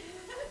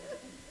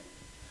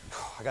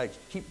 I got to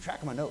keep track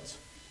of my notes.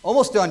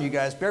 Almost done, you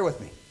guys. Bear with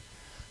me.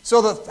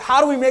 So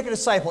how do we make a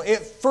disciple? It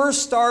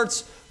first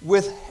starts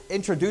with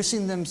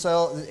introducing them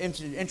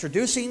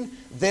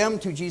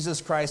to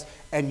Jesus Christ,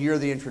 and you're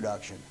the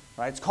introduction.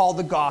 Right? It's called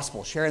the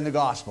gospel, sharing the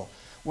gospel.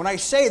 When I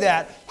say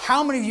that,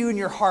 how many of you in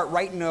your heart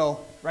right now,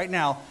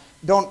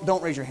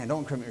 don't raise your hand, don't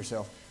incriminate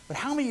yourself, but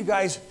how many of you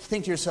guys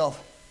think to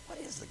yourself, what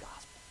is the gospel?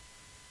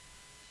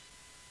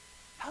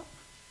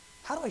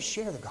 How do I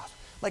share the gospel?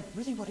 Like,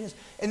 really, what is?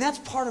 And that's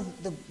part of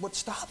what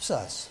stops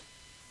us.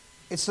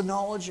 It's the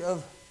knowledge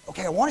of,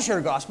 okay, I want to share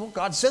the gospel.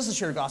 God says to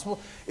share the gospel.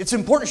 It's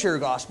important to share the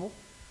gospel.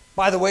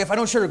 By the way, if I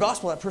don't share the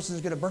gospel, that person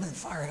is going to burn in the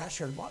fire. I got to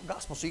share the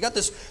gospel. So you got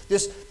this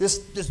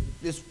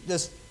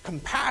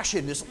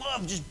compassion, this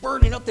love just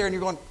burning up there, and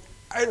you're going,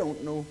 I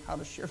don't know how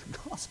to share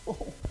the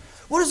gospel.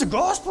 What is the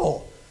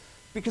gospel?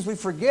 Because we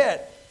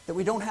forget that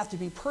we don't have to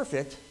be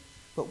perfect,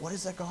 but what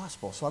is that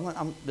gospel? So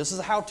this is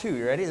a how-to.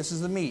 You ready? This is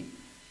the meat.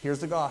 Here's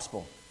the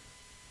gospel.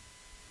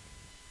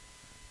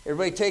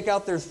 Everybody take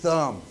out their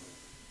thumb.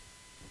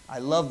 I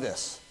love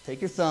this.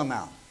 Take your thumb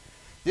out.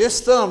 This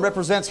thumb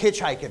represents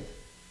hitchhiking.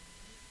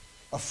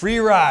 A free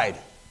ride.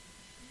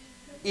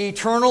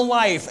 Eternal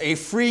life, a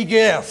free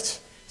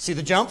gift. See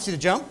the jump? See the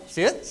jump?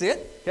 See it? See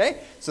it? Okay?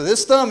 So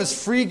this thumb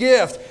is free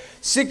gift.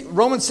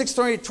 Romans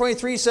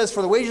 6:23 says,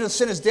 for the wages of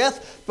sin is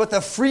death, but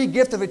the free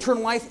gift of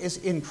eternal life is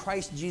in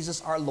Christ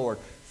Jesus our Lord.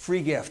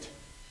 Free gift.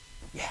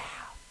 Yeah.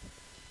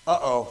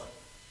 Uh-oh.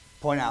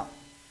 Point out.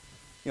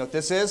 You know what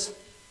this is?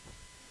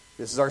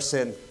 This is our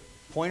sin.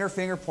 Pointer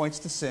finger points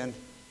to sin.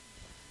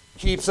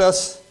 Keeps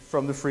us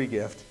from the free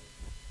gift.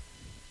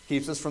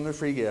 Keeps us from the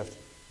free gift.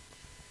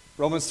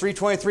 Romans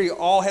 3:23,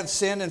 all have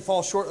sinned and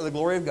fall short of the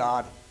glory of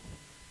God.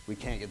 We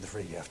can't get the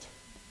free gift.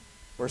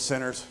 We're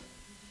sinners.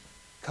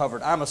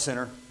 Covered. I'm a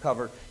sinner.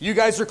 Covered. You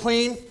guys are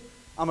clean.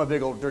 I'm a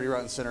big old dirty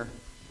rotten sinner.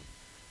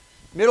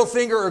 Middle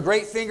finger or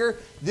great finger,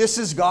 this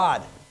is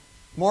God.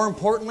 More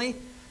importantly,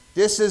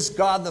 this is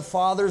God the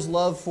Father's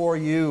love for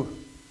you.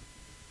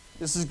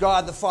 This is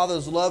God the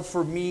Father's love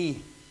for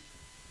me.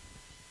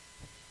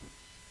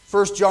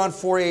 1 John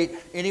 4:8,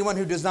 anyone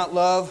who does not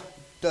love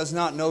does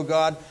not know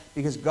God,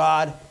 because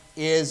God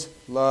is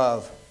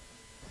love.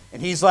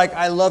 And he's like,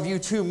 I love you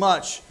too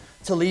much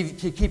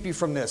to keep you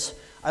from this.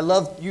 I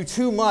love you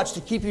too much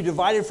to keep you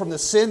divided from the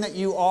sin that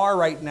you are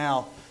right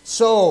now.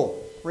 So,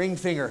 ring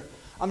finger,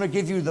 I'm going to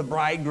give you the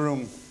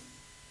bridegroom.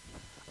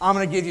 I'm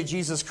going to give you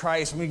Jesus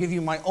Christ. I'm going to give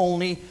you my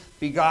only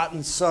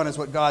begotten Son, is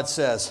what God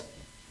says.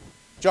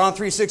 John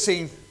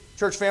 3:16,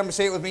 church family,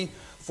 say it with me.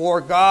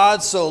 For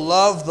God so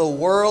loved the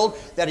world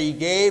that He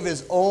gave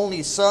His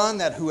only Son,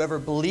 that whoever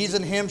believes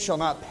in Him shall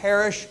not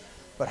perish,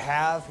 but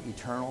have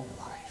eternal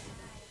life.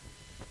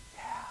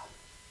 Yeah.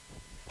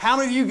 How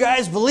many of you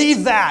guys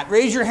believe that?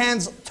 Raise your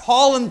hands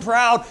tall and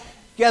proud.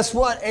 Guess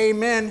what?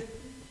 Amen.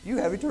 You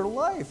have eternal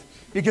life.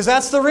 Because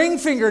that's the ring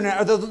finger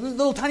now, or the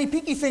little tiny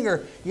pinky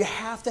finger. You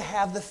have to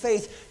have the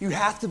faith. You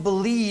have to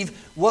believe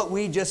what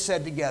we just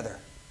said together.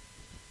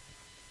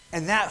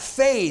 And that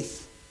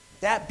faith,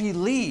 that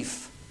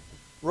belief,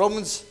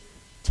 Romans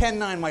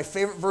 10:9, my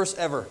favorite verse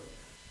ever.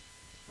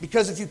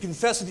 Because if you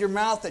confess with your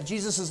mouth that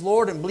Jesus is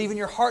Lord and believe in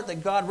your heart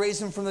that God raised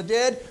Him from the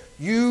dead,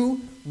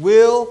 you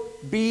will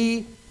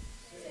be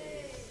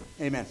saved.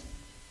 Amen.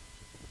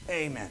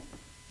 Amen.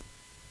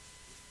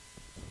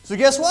 So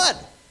guess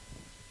what?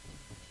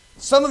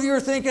 Some of you are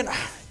thinking,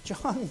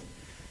 John,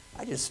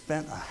 I just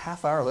spent a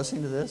half hour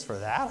listening to this for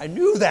that. I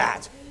knew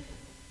that.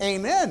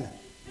 Amen.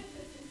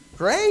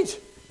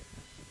 Great.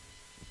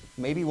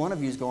 Maybe one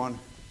of you is going,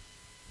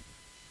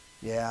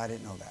 yeah, I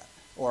didn't know that.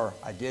 Or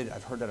I did.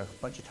 I've heard that a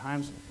bunch of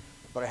times,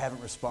 but I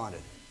haven't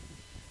responded.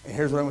 And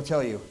here's what I'm going to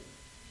tell you.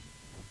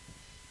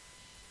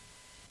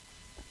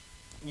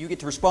 You get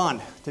to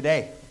respond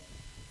today.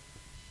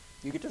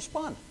 You get to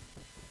respond.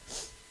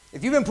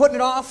 If you've been putting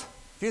it off,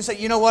 if you say,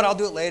 you know what, I'll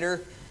do it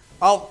later.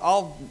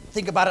 I'll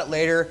think about it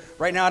later.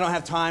 Right now I don't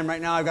have time. Right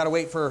now I've got to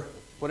wait for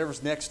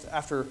whatever's next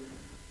after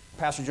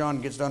Pastor John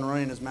gets done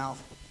running his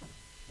mouth.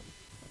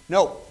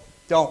 No,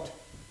 don't.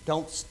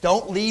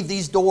 Don't leave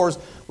these doors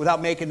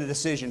without making a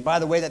decision. By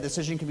the way, that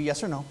decision can be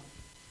yes or no.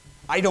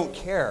 I don't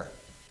care.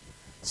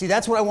 See,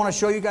 that's what I want to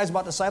show you guys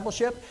about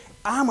discipleship.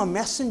 I'm a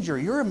messenger.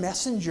 You're a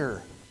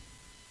messenger.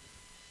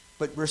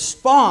 But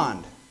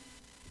respond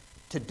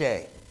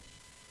today.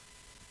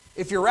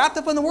 If you're wrapped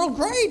up in the world,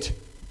 great.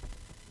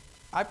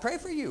 I pray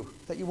for you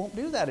that you won't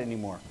do that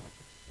anymore.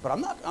 But I'm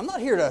not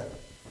here to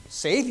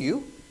save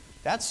you.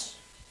 That's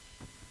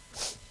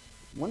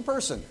one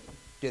person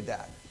did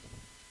that.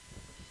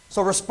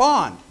 So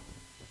respond.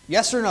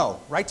 Yes or no,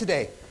 right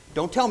today.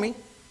 Don't tell me.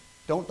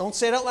 Don't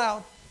say it out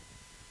loud.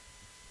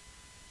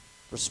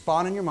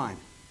 Respond in your mind.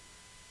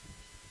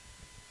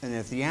 And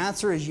if the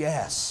answer is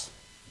yes,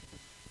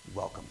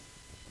 welcome.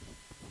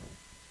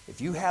 If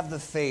you have the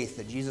faith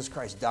that Jesus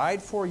Christ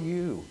died for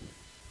you,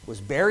 was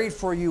buried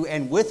for you,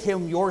 and with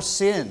Him your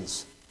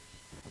sins,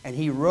 and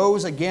He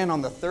rose again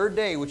on the third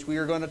day, which we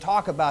are going to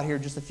talk about here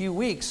in just a few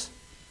weeks,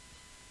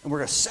 and we're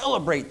going to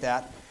celebrate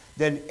that,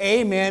 then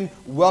amen,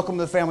 welcome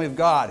to the family of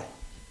God.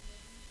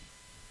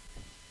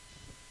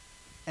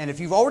 And if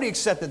you've already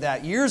accepted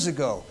that years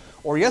ago,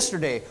 or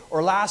yesterday,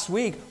 or last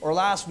week, or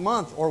last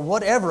month, or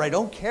whatever, I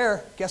don't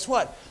care, guess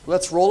what?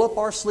 Let's roll up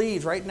our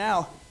sleeves right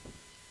now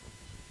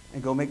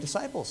and go make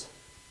disciples.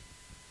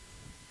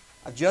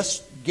 I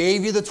just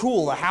gave you the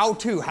tool, the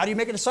how-to. How do you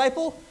make a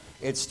disciple?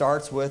 It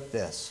starts with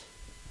this.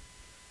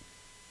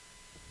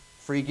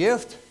 Free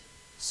gift.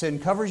 Sin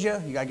covers you.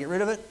 You got to get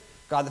rid of it.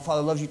 God the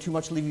Father loves you too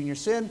much to leave you in your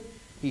sin.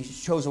 He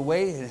chose a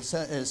way, and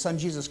His Son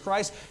Jesus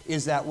Christ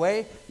is that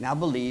way. Now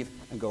believe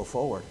and go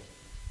forward.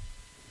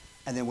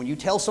 And then when you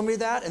tell somebody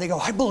that, and they go,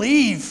 I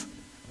believe,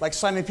 like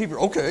Simon Peter,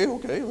 okay,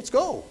 let's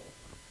go.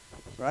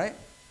 Right?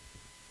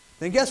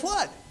 Then guess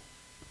what?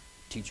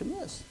 Teach them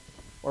this.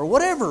 Or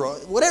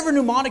whatever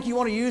mnemonic you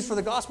want to use for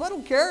the gospel, I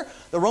don't care.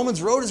 The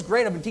Romans Road is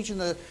great. I've been teaching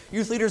the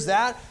youth leaders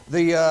that.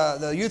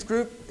 The youth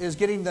group is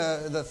getting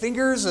the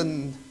fingers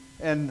and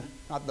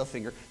not the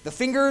finger, the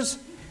fingers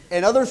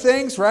and other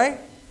things, right?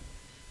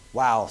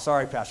 Wow,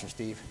 sorry, Pastor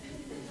Steve.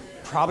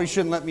 Probably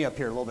shouldn't let me up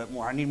here a little bit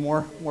more. I need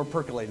more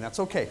percolating. That's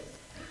okay.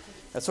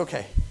 That's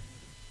okay.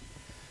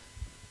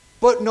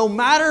 But no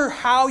matter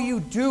how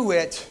you do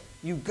it,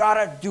 you got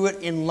to do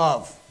it in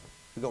love.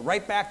 We go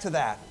right back to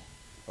that.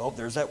 Oh,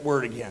 there's that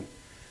word again.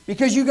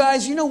 Because you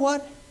guys, you know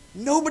what?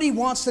 Nobody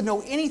wants to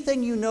know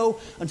anything you know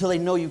until they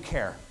know you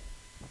care.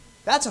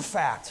 That's a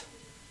fact.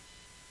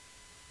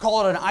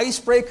 Call it an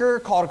icebreaker,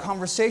 call it a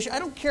conversation. I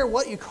don't care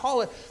what you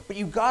call it, but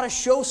you've got to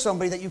show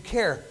somebody that you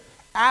care.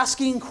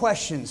 Asking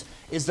questions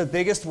is the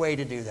biggest way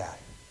to do that.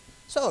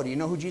 So, do you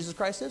know who Jesus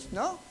Christ is?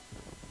 No?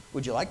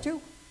 Would you like to?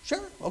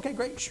 Sure. Okay,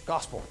 great.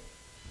 Gospel.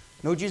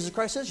 Know who Jesus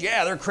Christ is?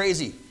 Yeah, they're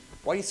crazy.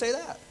 Why do you say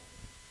that?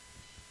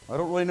 I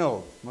don't really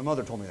know. My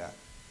mother told me that.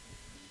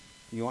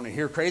 You want to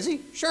hear crazy?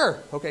 Sure.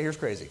 Okay, here's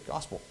crazy.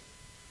 Gospel.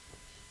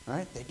 All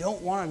right? They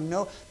don't want to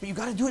know. But you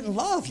got to do it in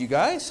love, you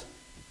guys.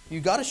 You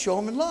got to show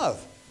them in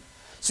love.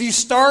 So you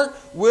start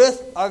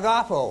with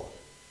agapo.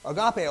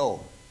 Agapeo.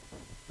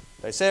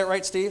 Did I say it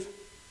right, Steve?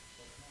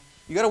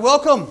 You got to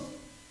welcome.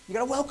 You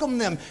got to welcome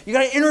them. You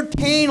got to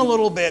entertain a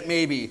little bit,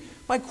 maybe,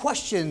 by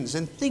questions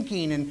and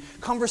thinking and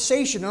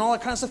conversation and all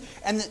that kind of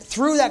stuff. And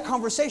through that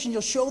conversation,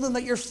 you'll show them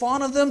that you're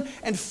fond of them.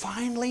 And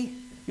finally,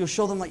 you'll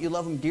show them that you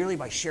love them dearly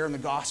by sharing the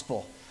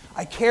gospel.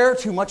 I care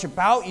too much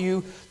about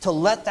you to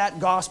let that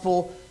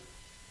gospel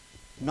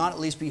not at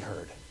least be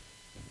heard.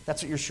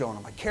 That's what you're showing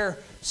them. I care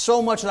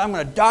so much that I'm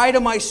going to die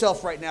to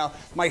myself right now.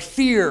 My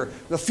fear,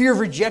 the fear of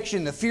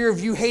rejection, the fear of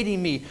you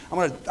hating me.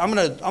 I'm going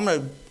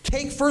to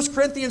take 1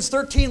 Corinthians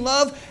 13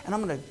 love, and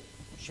I'm going to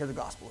share the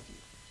gospel with you.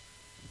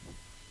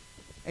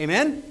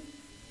 Amen?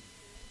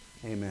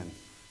 Amen.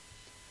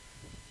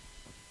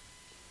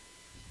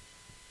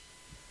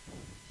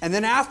 And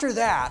then after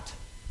that,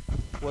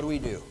 what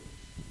do?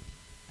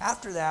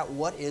 After that,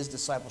 what does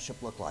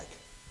discipleship look like?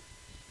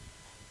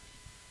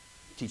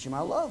 Teach them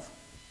how to love.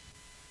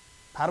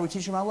 How do we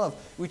teach them how to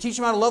love? We teach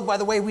them how to love by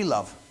the way we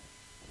love.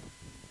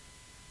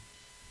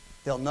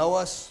 They'll know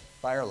us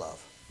by our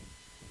love.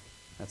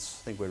 I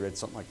think we read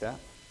something like that.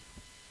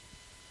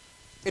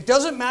 It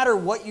doesn't matter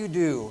what you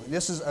do.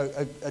 This is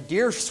a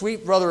dear,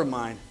 sweet brother of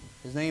mine.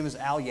 His name is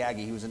Al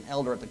Yagi. He was an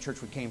elder at the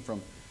church we came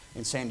from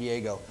in San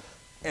Diego.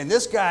 And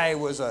this guy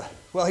was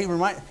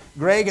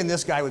Greg and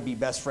this guy would be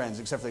best friends,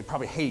 except for they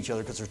probably hate each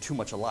other because they're too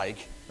much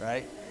alike,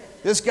 right?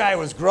 This guy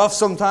was gruff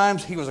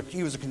sometimes. He was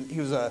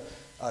a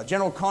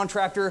general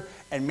contractor,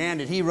 and man,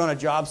 did he run a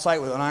job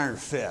site with an iron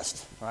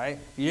fist, right?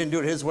 If you didn't do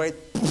it his way,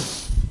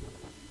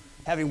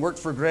 having worked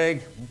for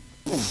Greg,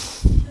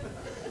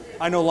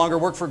 I no longer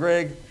work for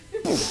Greg.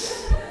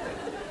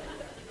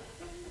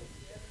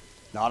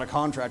 Not a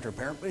contractor,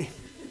 apparently.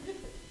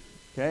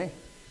 Okay?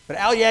 But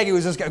Al Yagi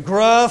was this guy,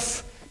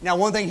 gruff. Now,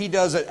 one thing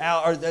that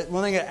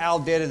Al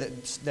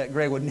did that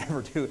Greg would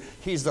never do,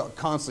 he's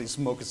constantly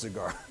smoke a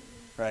cigar,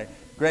 right?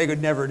 Greg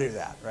would never do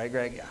that, right,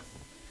 Greg? Yeah.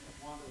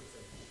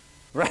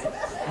 Right.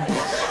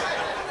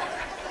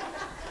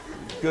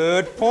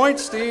 Good point,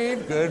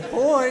 Steve. Good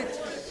point.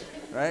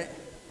 Right?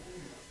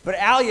 But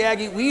Al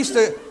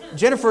Yagi,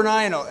 Jennifer and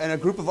I and a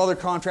group of other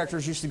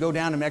contractors used to go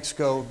down to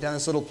Mexico, down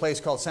this little place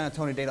called San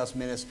Antonio de los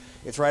Minas.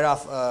 It's right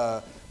off,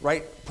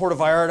 Puerto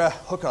Vallarta,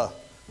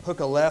 hook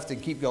a left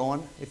and keep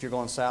going if you're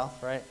going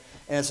south, right?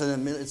 And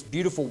it's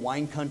beautiful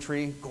wine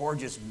country,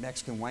 gorgeous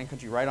Mexican wine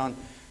country, right on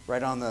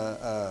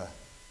the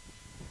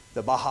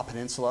Baja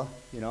Peninsula,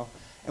 you know.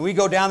 And we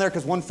go down there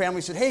because one family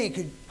said, hey,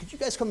 could you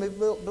guys come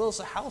build us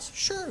a house?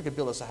 Sure, we could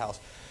build us a house.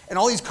 And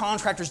all these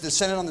contractors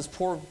descended on this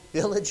poor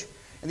village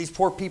and these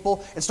poor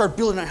people and started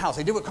building a house.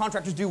 They did what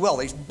contractors do well.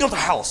 They built a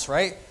house,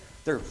 right?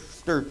 They're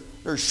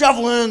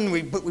shoveling.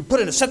 We put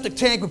in a septic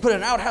tank. We put in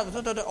an outhouse.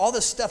 All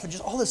this stuff and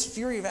just all this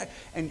fury of act.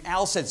 And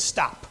Al said,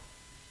 stop.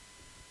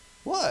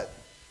 What?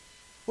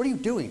 What are you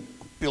doing?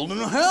 I'm building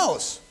a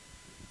house.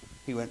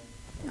 He went,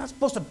 you're not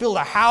supposed to build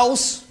a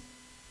house.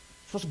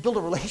 You're supposed to build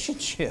a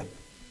relationship.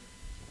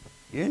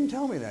 You didn't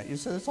tell me that. You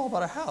said it's all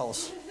about a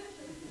house. He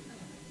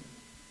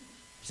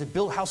said,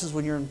 build houses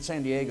when you're in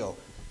San Diego.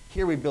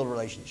 Here we build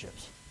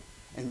relationships.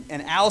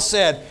 And Al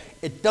said,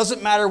 it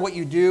doesn't matter what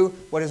you do.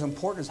 What is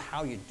important is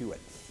how you do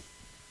it.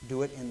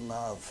 Do it in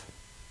love.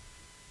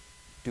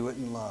 Do it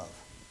in love.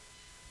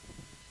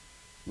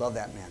 Love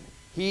that man.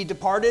 He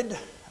departed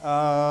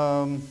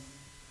 5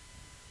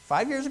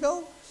 years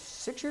ago?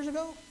 6 years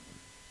ago?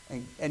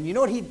 And you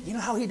know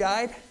how he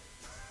died?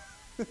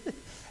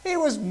 He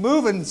was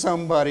moving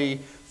somebody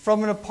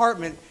from an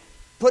apartment,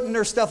 putting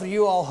their stuff in a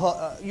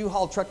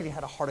U-Haul truck, and he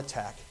had a heart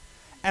attack.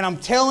 And I'm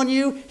telling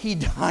you, he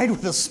died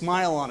with a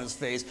smile on his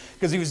face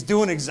because he was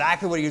doing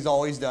exactly what he's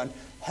always done,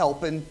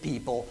 helping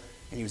people,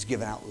 and he was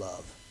giving out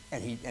love.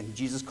 And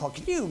Jesus called.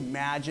 Can you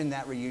imagine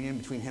that reunion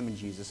between him and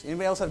Jesus?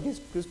 Anybody else have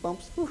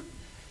goosebumps? Whew.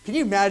 Can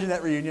you imagine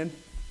that reunion?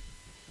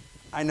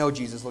 I know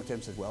Jesus looked at him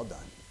and said, well done,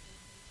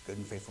 good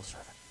and faithful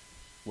servant.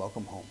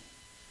 Welcome home.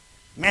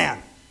 Man.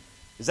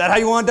 Is that how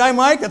you want to die,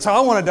 Mike? That's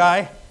how I want to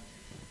die.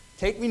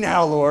 Take me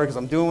now, Lord, because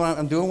I'm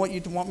doing what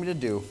you want me to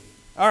do.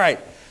 All right.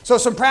 So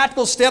some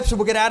practical steps, and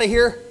we'll get out of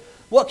here.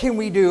 What can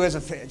we do as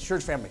a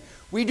church family?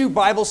 We do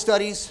Bible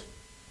studies,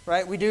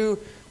 right? We do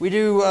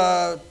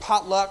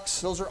potlucks.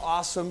 Those are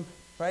awesome,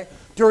 right?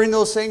 During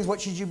those things, what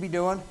should you be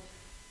doing?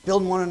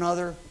 Building one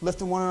another,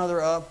 lifting one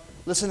another up,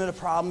 listening to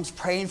problems,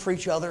 praying for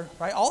each other,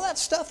 right? All that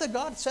stuff that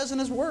God says in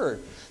His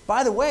Word.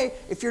 By the way,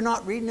 if you're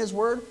not reading His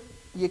Word,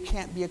 you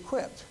can't be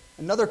equipped.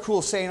 Another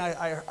cool saying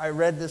I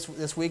read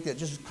this week that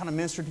just kind of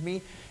ministered to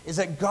me is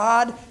that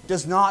God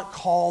does not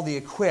call the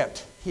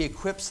equipped. He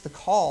equips the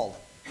called.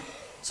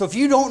 So if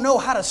you don't know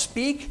how to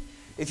speak,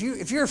 if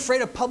you're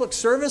afraid of public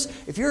service,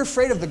 if you're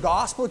afraid of the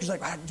gospel, because you're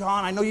like,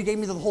 Don, I know you gave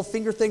me the whole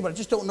finger thing, but I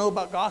just don't know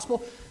about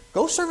gospel,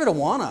 go serve at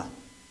Awana.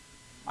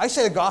 I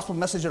say the gospel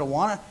message at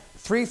Awana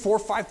 3, 4,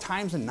 5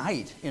 times a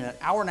night in an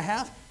hour and a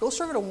half. Go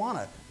serve at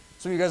Awana.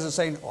 Some of you guys are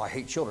saying, oh, I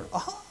hate children.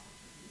 Uh-huh.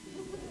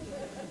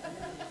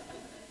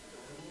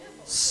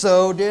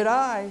 So did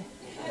I.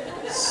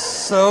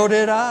 So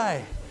did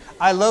I.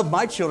 I love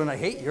my children. I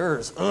hate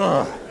yours.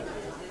 Ugh.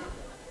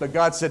 But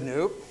God said,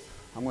 nope.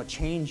 I'm going to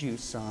change you,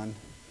 son.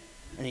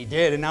 And He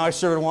did. And now I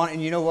serve at Awana.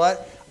 And you know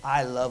what?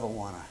 I love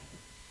Awana.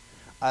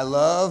 I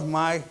love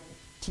my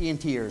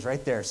TNTers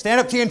right there. Stand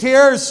up,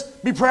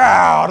 TNTers. Be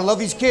proud. I love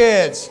these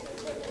kids.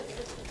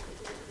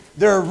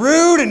 They're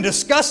rude and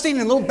disgusting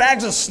and little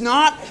bags of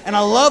snot. And I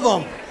love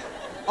them.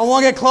 I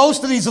want to get close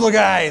to these little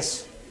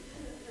guys.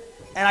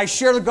 And I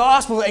share the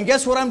gospel. And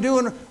guess what I'm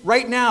doing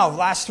right now?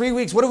 Last 3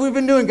 weeks, what have we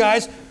been doing,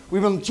 guys?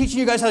 We've been teaching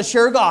you guys how to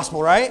share the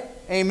gospel, right?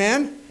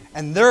 Amen?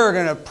 And they're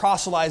going to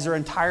proselytize their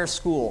entire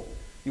school.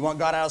 You want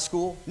God out of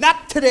school?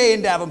 Not today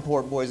in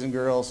Davenport, boys and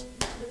girls.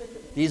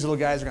 These little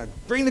guys are going to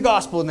bring the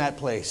gospel in that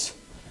place.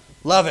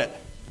 Love it.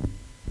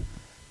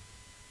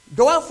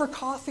 Go out for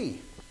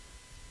coffee.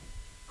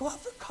 Go out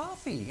for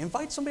coffee.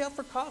 Invite somebody out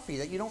for coffee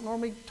that you don't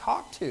normally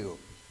talk to.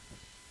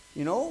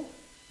 You know?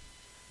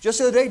 Just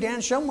the other day, Dan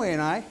Shumway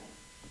and I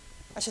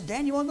said,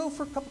 Dan, you want to go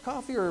for a cup of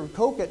coffee or a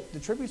Coke at the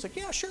tribute? He's like,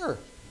 yeah, sure.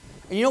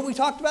 And you know what we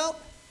talked about?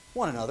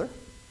 One another.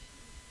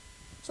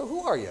 So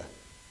who are you?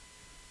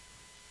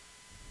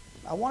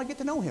 I want to get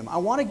to know him. I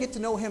want to get to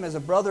know him as a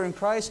brother in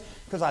Christ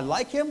because I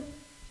like him.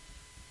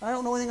 I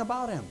don't know anything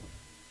about him.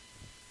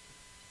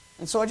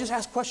 And so I just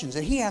ask questions,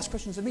 and he asks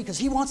questions of me because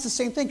he wants the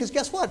same thing. Because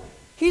guess what?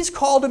 He's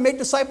called to make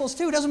disciples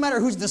too. It doesn't matter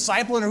who's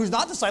discipling or who's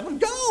not discipling.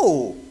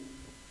 Go.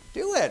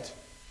 Do it.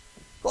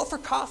 Go out for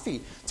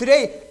coffee.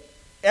 Today,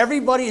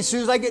 everybody, as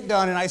soon as I get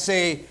done and I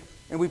say,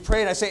 and we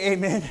pray and I say,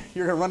 amen,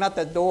 you're going to run out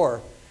that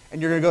door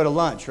and you're going to go to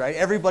lunch, right?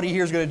 Everybody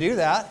here is going to do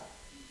that.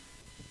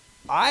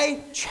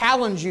 I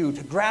challenge you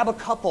to grab a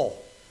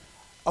couple,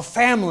 a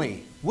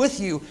family with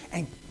you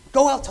and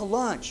go out to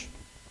lunch.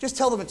 Just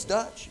tell them it's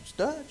Dutch. It's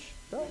Dutch.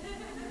 Dutch.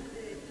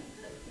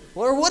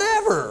 Or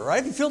whatever,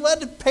 right? If you feel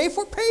led to pay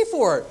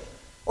for it.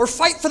 Or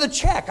fight for the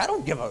check. I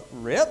don't give a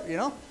rip, you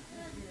know.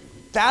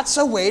 That's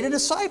a way to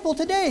disciple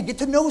today. Get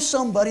to know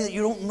somebody that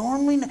you don't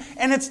normally know.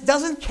 And it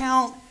doesn't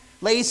count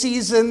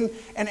Lacey's and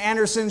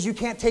Anderson's. You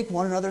can't take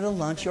one another to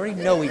lunch. You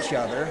already know each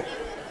other.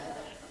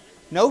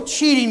 No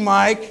cheating,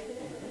 Mike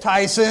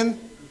Tyson.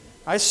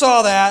 I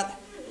saw that.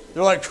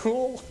 They're like,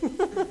 cool.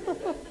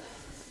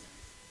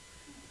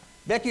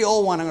 Becky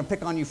Olwan, I'm going to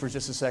pick on you for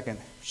just a second.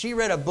 She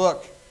read a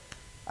book.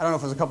 I don't know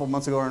if it was a couple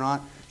months ago or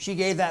not. She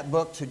gave that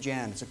book to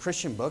Jen. It's a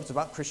Christian book. It's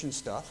about Christian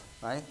stuff,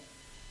 right?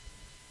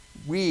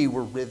 We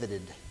were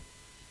riveted.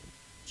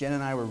 Jen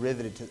and I were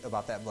riveted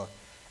about that book.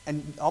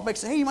 And I'll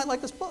say, hey, you might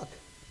like this book.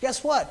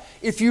 Guess what?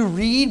 If you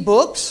read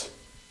books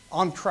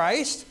on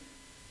Christ,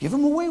 give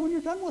them away when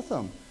you're done with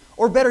them.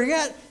 Or better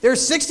yet,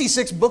 there's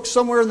 66 books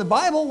somewhere in the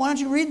Bible. Why don't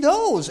you read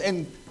those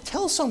and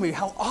tell somebody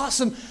how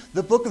awesome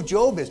the book of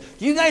Job is?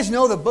 Do you guys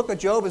know the book of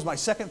Job is my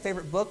second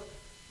favorite book?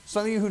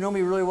 Some of you who know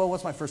me really well,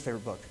 what's my first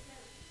favorite book?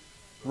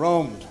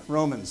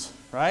 Romans,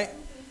 right?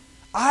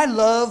 I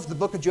love the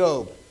book of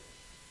Job.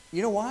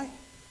 You know why?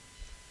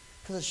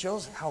 Because it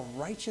shows how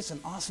righteous and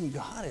awesome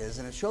God is,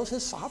 and it shows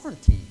his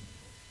sovereignty,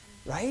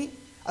 right?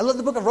 I love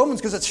the book of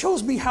Romans because it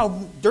shows me how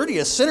dirty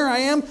a sinner I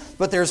am,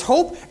 but there's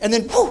hope, and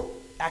then,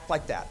 act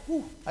like that.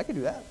 I can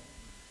do that.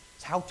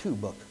 It's a how-to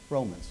book,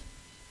 Romans.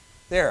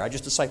 There, I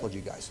just discipled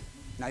you guys.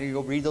 Now you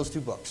go read those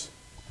two books.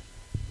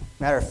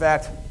 Matter of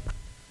fact,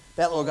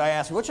 that little guy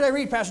asked me, what should I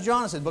read, Pastor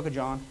John? I said, Book of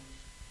John.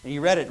 And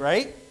you read it,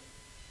 right?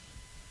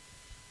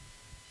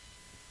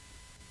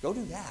 Go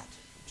do that.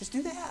 Just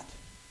do that.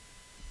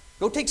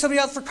 Go take somebody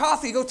out for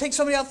coffee. Go take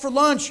somebody out for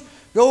lunch.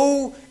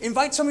 Go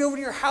invite somebody over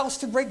to your house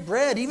to break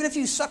bread. Even if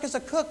you suck as a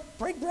cook,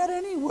 break bread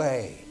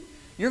anyway.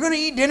 You're going to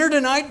eat dinner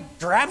tonight,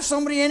 grab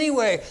somebody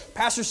anyway.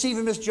 Pastor Steve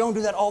and Miss Joan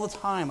do that all the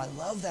time. I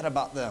love that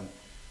about them.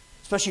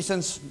 Especially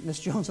since Miss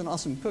Joan's an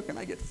awesome cook and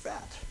I get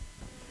fat.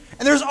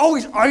 And there's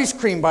always ice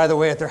cream, by the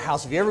way, at their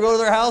house. If you ever go to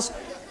their house,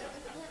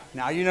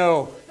 now you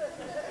know.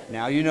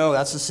 Now you know.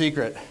 That's the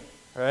secret.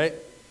 All right?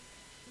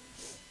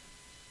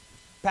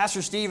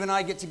 Pastor Steve and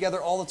I get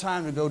together all the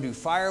time to go do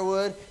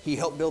firewood. He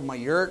helped build my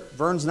yurt.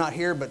 Vern's not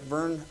here, but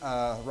Vern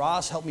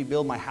Ross helped me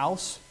build my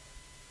house.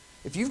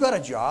 If you've got a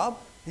job,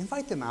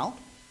 invite them out.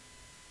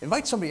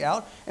 Invite somebody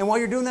out. And while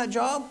you're doing that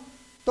job,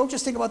 don't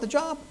just think about the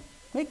job.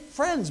 Make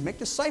friends. Make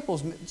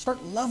disciples.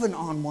 Start loving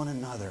on one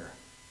another.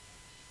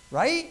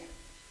 Right?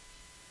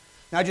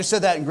 Now, I just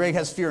said that, and Greg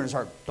has fear in his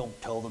heart.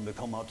 Don't tell them to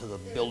come out to the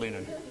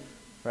building.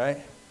 Right?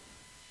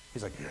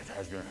 He's like,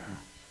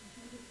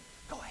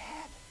 go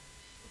ahead.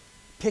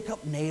 Pick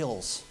up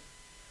nails.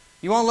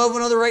 You want to love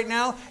one another right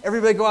now?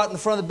 Everybody go out in the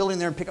front of the building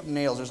there and pick up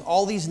nails. There's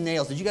all these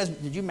nails.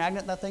 Did you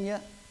magnet that thing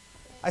yet?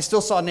 I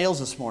still saw nails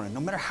this morning. No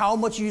matter how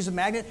much you use a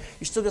magnet,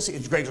 you still going to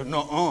see. Greg's like,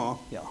 no,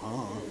 yeah,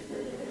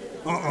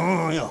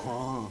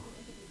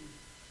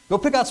 Go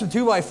pick out some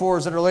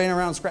 2x4s that are laying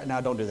around scratch. Now,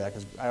 don't do that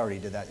because I already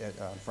did that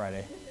on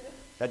Friday.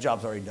 That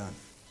job's already done.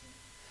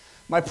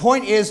 My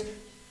point is,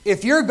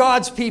 if you're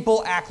God's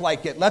people, act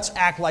like it. Let's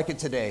act like it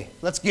today.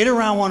 Let's get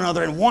around one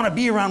another and want to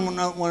be around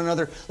one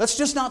another. Let's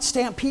just not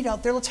stampede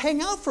out there. Let's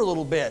hang out for a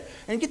little bit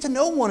and get to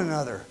know one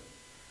another.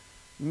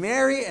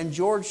 Mary and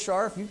George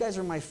Scharf, you guys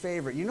are my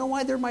favorite. You know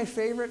why they're my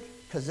favorite?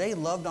 Because they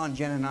loved on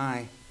Jen and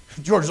I.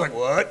 George's like,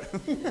 what?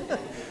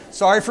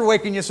 Sorry for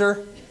waking you,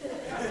 sir.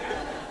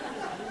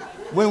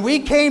 When we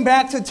came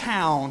back to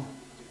town,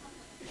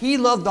 he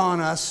loved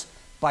on us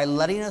by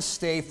letting us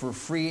stay for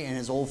free in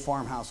his old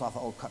farmhouse off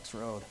of Old Cucks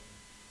Road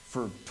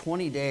for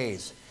 20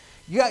 days.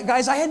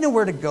 Guys, I had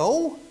nowhere to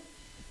go.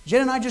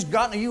 Jen and I just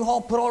got in a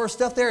U-Haul, put all our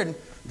stuff there, and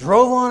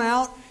drove on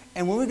out.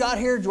 And when we got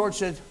here, George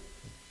said,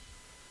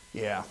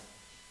 yeah,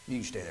 you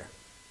can stay there.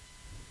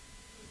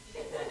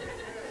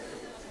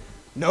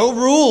 No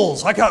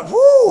rules. I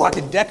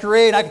can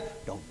decorate.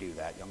 Don't do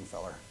that, young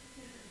feller.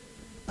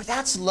 But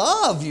that's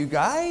love, you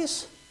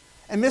guys.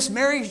 And Miss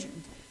Mary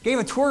gave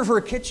a tour of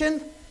her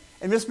kitchen.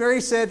 And Miss Mary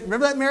said,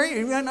 remember that, Mary?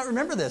 You might not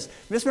remember this.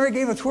 Miss Mary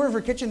gave a tour of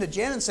her kitchen to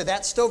Jen and said,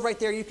 that stove right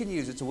there you can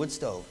use. It's a wood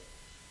stove.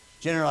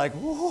 Jen and I are like,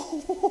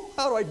 whoa,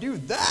 how do I do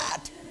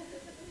that?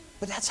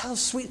 But that's how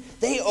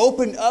sweet. They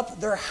opened up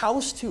their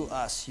house to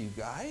us, you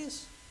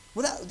guys.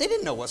 They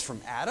didn't know us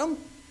from Adam.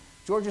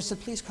 George just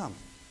said, please come.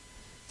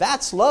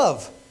 That's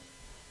love.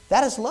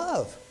 That is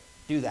love.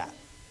 Do that.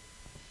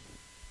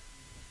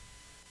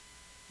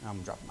 I'm going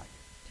to drop the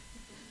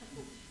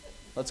mic.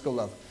 Let's go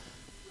love.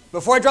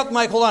 Before I drop the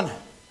mic, hold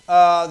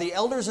on. The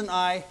elders and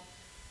I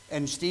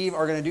and Steve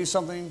are going to do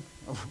something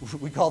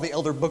we call the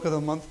Elder Book of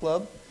the Month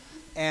Club.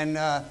 And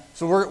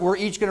so we're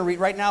each going to read.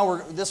 Right now,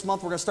 this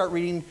month, we're going to start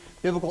reading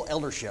Biblical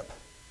Eldership.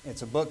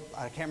 It's a book.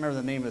 I can't remember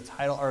the name of the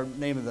title or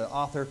name of the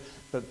author,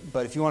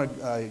 but if you want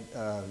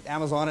to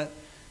Amazon it,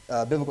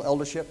 Biblical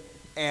Eldership.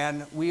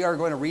 And we are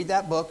going to read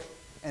that book.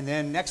 And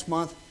then next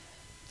month,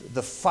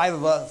 the four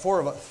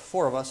of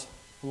us,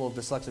 a little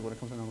dyslexic when it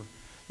comes to numbers.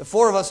 The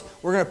four of us,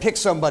 we're going to pick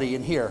somebody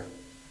in here,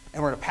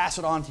 and we're going to pass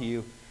it on to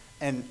you,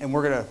 and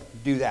we're going to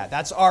do that.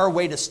 That's our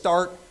way to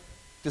start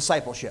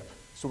discipleship.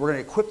 So we're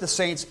going to equip the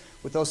saints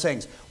with those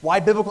things. Why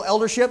biblical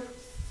eldership?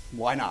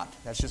 Why not?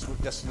 That's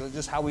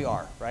just how we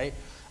are, right?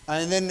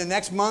 And then the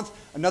next month,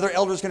 an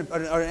elder's going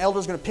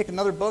to pick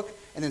another book,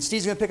 and then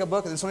Steve's going to pick a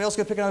book, and then somebody else is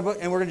going to pick another book,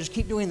 and we're going to just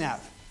keep doing that.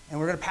 And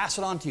we're going to pass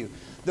it on to you.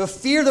 The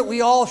fear that we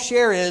all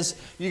share is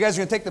you guys are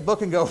going to take the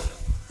book and go,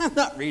 I'm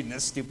not reading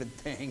this stupid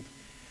thing.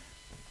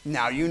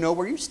 Now you know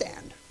where you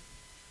stand.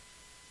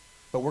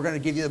 But we're going to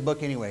give you the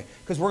book anyway,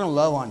 because we're going to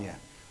love on you.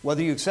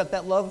 Whether you accept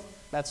that love,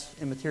 that's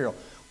immaterial.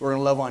 We're going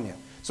to love on you.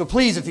 So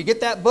please, if you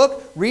get that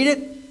book, read it,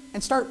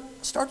 and start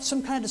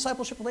some kind of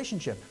discipleship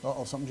relationship.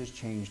 Uh-oh, something just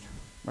changed.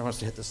 I must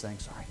have hit this thing,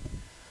 sorry.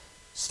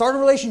 Start a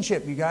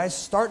relationship, you guys.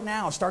 Start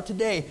now. Start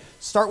today.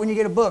 Start when you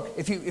get a book.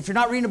 If you're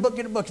not reading a book,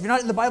 get a book. If you're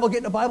not in the Bible, get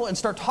in the Bible and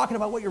start talking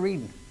about what you're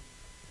reading.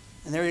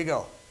 And there you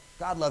go.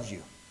 God loves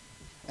you.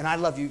 And I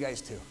love you guys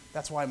too.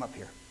 That's why I'm up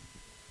here.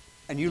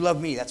 And you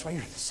love me. That's why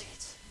you're in the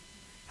seats.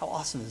 How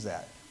awesome is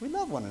that? We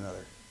love one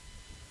another.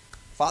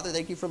 Father,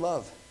 thank you for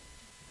love.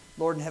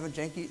 Lord in heaven,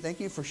 thank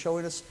you for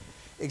showing us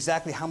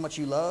exactly how much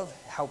you love,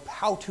 how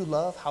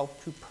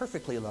to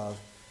perfectly love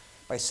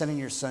by sending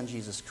your Son,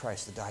 Jesus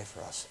Christ, to die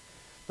for us.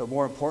 But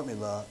more importantly,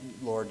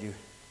 Lord,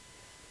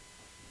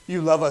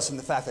 you love us in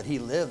the fact that he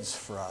lives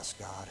for us,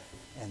 God,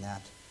 and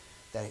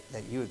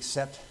that you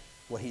accept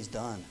what he's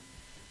done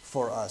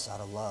for us out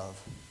of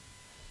love.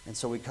 And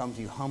so we come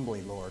to you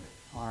humbly, Lord,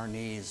 on our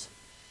knees,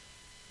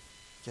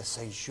 just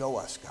saying, show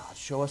us, God,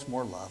 show us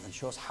more love, and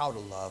show us how to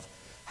love,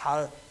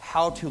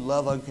 how to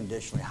love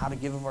unconditionally, how to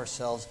give of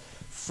ourselves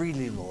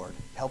freely, Lord.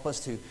 Help us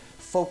to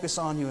focus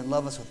on you and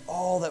love us with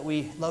all that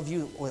we love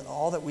you, with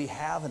all that we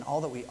have and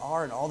all that we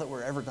are and all that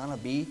we're ever going to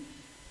be,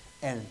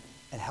 and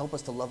help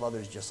us to love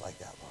others just like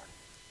that,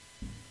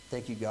 Lord.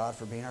 Thank you, God,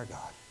 for being our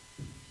God.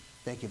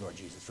 Thank you, Lord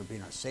Jesus, for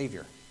being our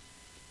Savior.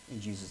 In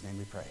Jesus' name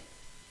we pray.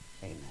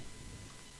 Amen.